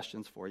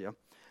suggestions for you.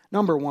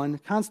 Number one,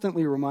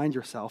 constantly remind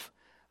yourself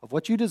of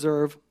what you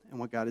deserve and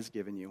what God has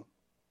given you.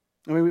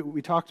 I mean,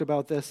 we talked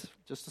about this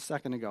just a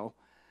second ago.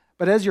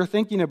 But as you're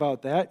thinking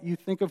about that, you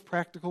think of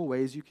practical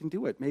ways you can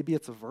do it. Maybe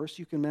it's a verse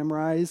you can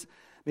memorize.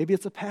 Maybe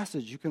it's a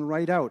passage you can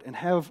write out and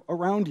have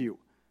around you.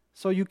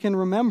 So you can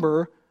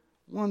remember,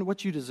 one,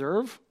 what you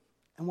deserve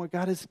and what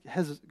God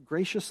has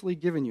graciously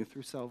given you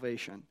through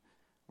salvation.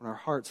 When our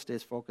heart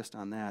stays focused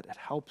on that, it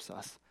helps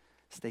us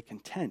stay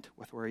content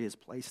with where He has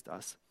placed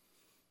us.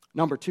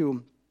 Number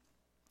two,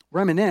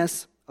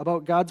 reminisce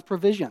about God's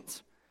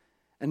provisions.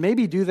 And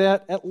maybe do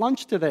that at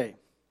lunch today.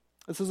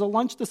 This is a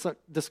lunch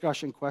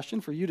discussion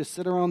question for you to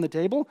sit around the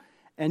table,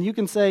 and you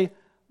can say,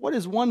 what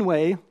is one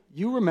way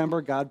you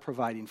remember God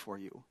providing for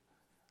you?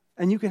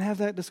 And you can have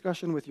that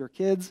discussion with your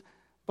kids,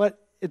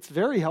 but it's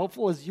very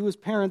helpful as you as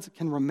parents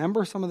can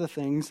remember some of the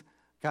things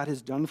God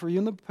has done for you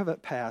in the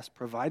past,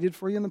 provided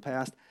for you in the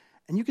past,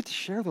 and you get to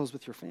share those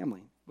with your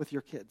family, with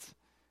your kids.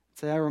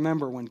 Say, I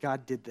remember when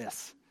God did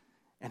this,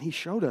 and He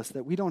showed us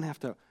that we don't have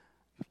to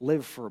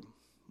live for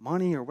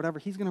money or whatever.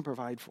 He's going to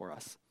provide for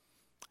us.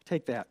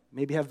 Take that.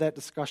 Maybe have that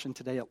discussion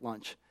today at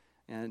lunch.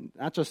 And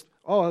not just,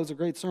 oh, that was a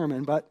great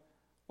sermon, but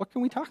what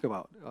can we talk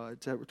about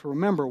to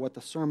remember what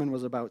the sermon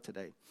was about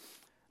today?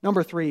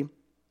 Number three,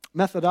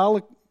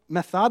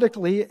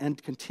 methodically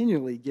and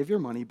continually give your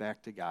money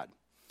back to God.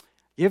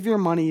 Give your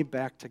money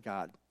back to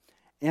God.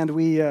 And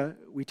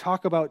we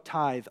talk about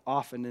tithe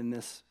often in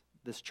this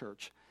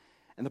church.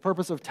 And the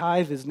purpose of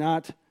tithe is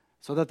not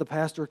so that the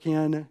pastor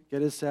can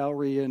get his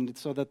salary and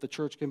so that the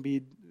church can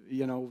be,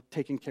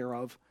 taken care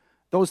of.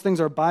 Those things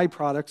are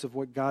byproducts of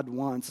what God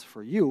wants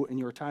for you in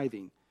your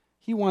tithing.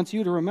 He wants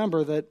you to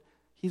remember that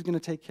He's going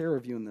to take care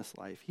of you in this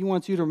life. He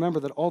wants you to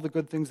remember that all the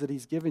good things that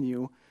He's given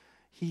you,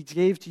 He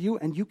gave to you,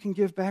 and you can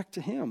give back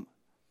to Him.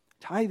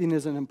 Tithing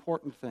is an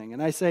important thing.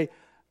 And I say,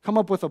 come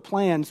up with a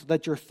plan so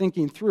that you're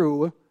thinking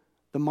through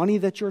the money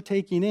that you're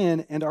taking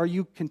in, and are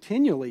you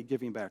continually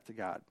giving back to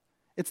God?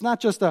 It's not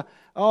just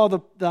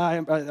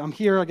I'm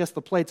here, I guess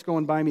the plate's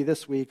going by me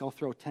this week, I'll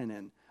throw 10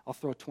 in, I'll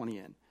throw 20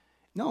 in.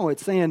 No,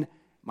 it's saying,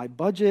 my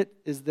budget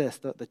is this,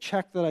 the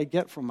check that I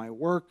get from my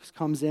work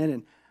comes in,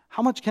 and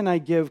how much can I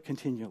give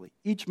continually?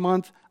 Each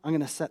month, I'm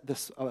going to set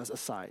this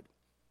aside.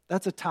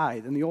 That's a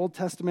tithe. In the Old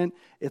Testament,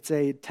 it's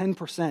a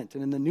 10%,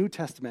 and in the New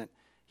Testament,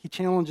 He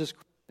challenges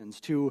Christians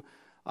to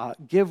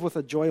give with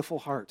a joyful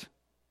heart,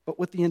 but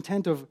with the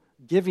intent of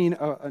giving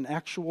an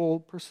actual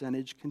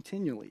percentage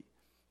continually.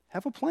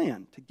 Have a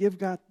plan to give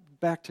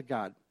back to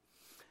God.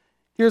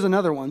 Here's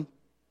another one,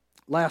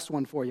 last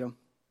one for you.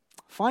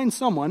 Find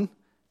someone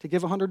to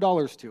give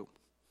 $100 to.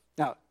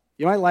 Now,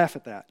 you might laugh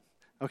at that,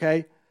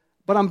 okay?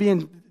 But I'm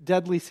being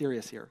deadly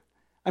serious here.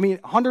 I mean,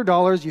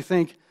 $100, you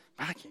think,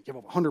 I can't give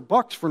up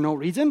 $100 for no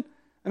reason.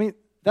 I mean,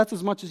 that's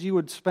as much as you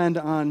would spend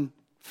on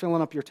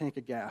filling up your tank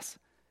of gas.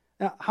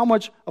 Now, how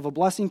much of a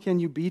blessing can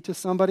you be to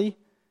somebody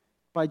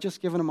by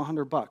just giving them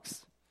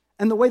 $100?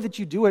 And the way that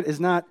you do it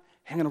is not,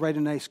 hey, I'm going to write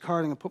a nice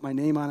card, I'm going to put my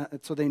name on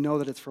it so they know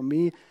that it's from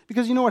me.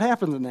 Because you know what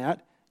happens in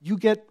that? You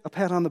get a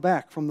pat on the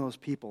back from those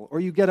people. Or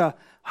you get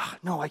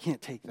no, I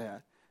can't take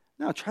that.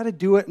 No, try to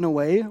do it in a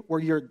way where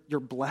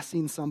you're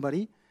blessing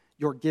somebody,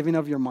 you're giving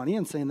of your money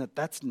and saying that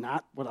that's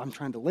not what I'm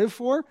trying to live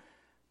for.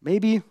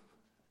 Maybe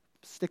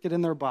stick it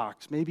in their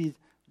box. Maybe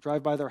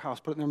drive by their house,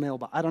 put it in their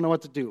mailbox. I don't know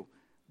what to do.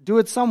 Do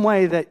it some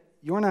way that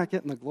you're not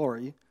getting the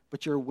glory,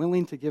 but you're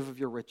willing to give of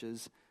your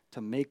riches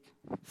to make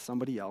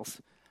somebody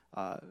else,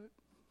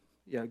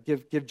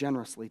 give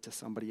generously to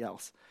somebody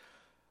else.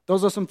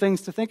 Those are some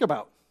things to think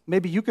about.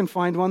 Maybe you can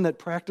find one that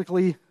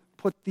practically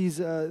put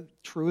these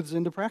truths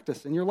into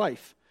practice in your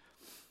life.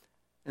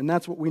 And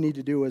that's what we need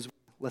to do as we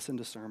listen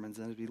to sermons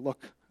and as we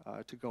look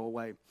to go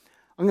away.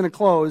 I'm going to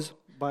close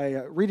by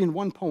reading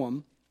one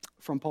poem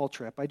from Paul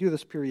Tripp. I do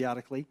this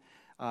periodically.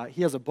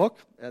 He has a book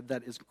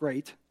that is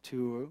great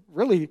to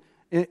really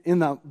in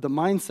the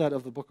mindset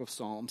of the book of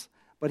Psalms,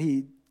 but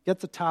he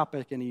gets a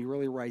topic and he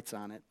really writes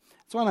on it.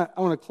 So I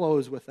want to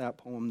close with that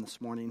poem this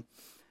morning.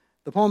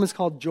 The poem is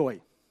called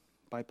Joy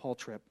by Paul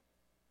Tripp.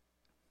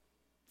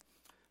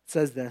 It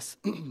says this,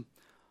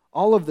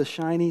 all of the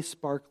shiny,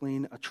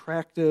 sparkling,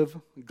 attractive,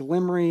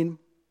 glimmering,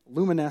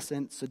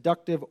 luminescent,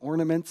 seductive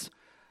ornaments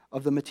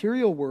of the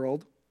material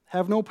world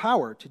have no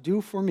power to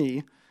do for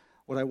me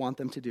what I want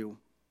them to do.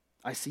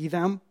 I see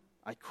them,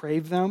 I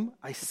crave them,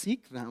 I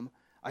seek them,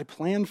 I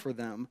plan for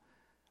them,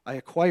 I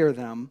acquire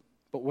them,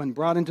 but when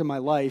brought into my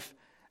life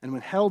and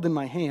when held in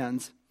my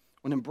hands,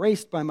 when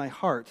embraced by my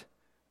heart,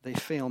 they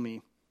fail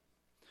me.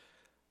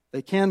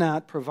 They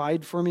cannot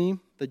provide for me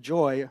the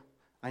joy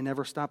I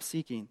never stop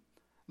seeking.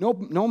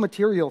 No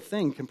material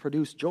thing can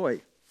produce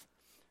joy.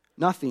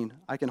 Nothing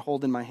I can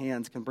hold in my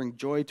hands can bring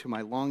joy to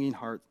my longing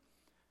heart.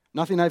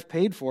 Nothing I've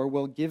paid for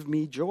will give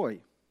me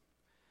joy.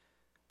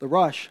 The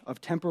rush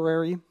of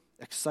temporary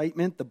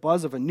excitement, the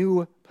buzz of a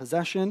new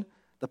possession,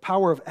 the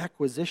power of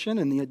acquisition,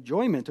 and the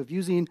enjoyment of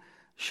using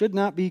should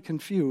not be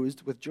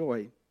confused with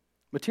joy.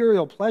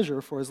 Material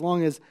pleasure, for as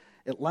long as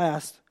it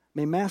lasts,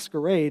 may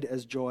masquerade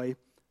as joy,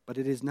 but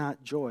it is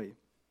not joy.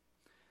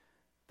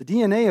 The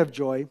DNA of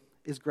joy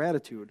is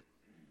gratitude.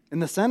 In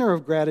the center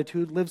of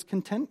gratitude lives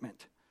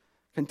contentment.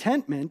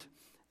 Contentment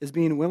is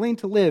being willing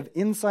to live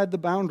inside the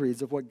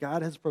boundaries of what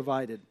God has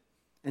provided.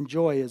 And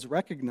joy is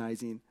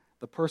recognizing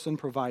the person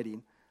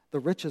providing, the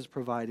riches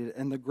provided,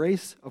 and the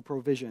grace of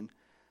provision,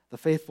 the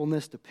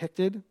faithfulness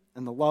depicted,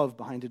 and the love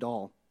behind it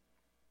all.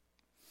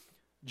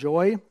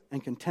 Joy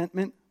and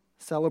contentment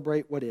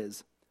celebrate what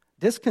is.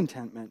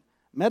 Discontentment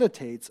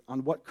meditates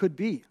on what could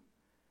be.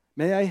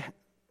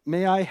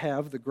 May I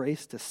have the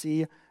grace to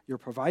see your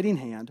providing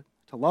hand,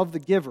 to love the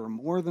giver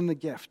more than the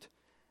gift,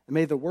 and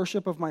may the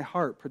worship of my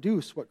heart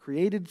produce what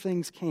created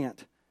things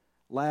can't,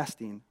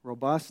 lasting,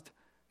 robust,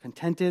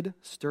 contented,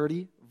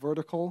 sturdy,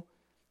 vertical,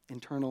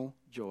 internal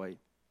joy.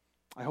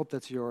 I hope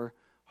that's your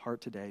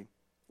heart today,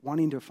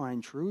 wanting to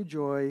find true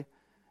joy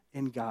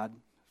in God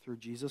through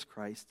Jesus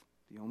Christ,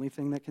 the only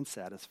thing that can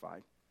satisfy.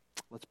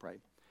 Let's pray.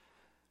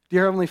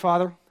 Dear Heavenly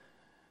Father,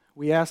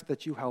 we ask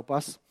that you help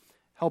us,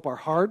 help our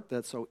heart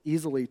that so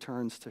easily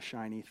turns to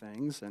shiny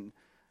things and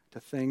to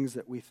things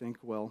that we think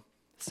will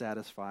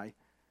satisfy.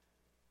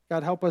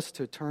 God, help us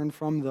to turn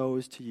from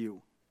those to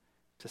you,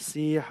 to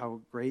see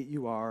how great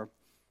you are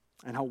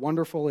and how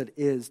wonderful it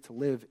is to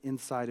live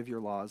inside of your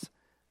laws,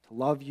 to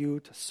love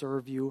you, to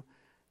serve you,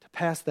 to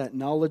pass that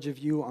knowledge of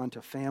you onto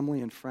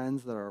family and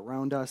friends that are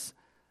around us.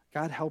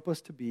 God, help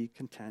us to be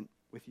content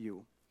with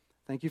you.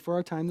 Thank you for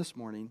our time this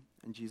morning.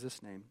 In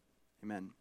Jesus' name, amen.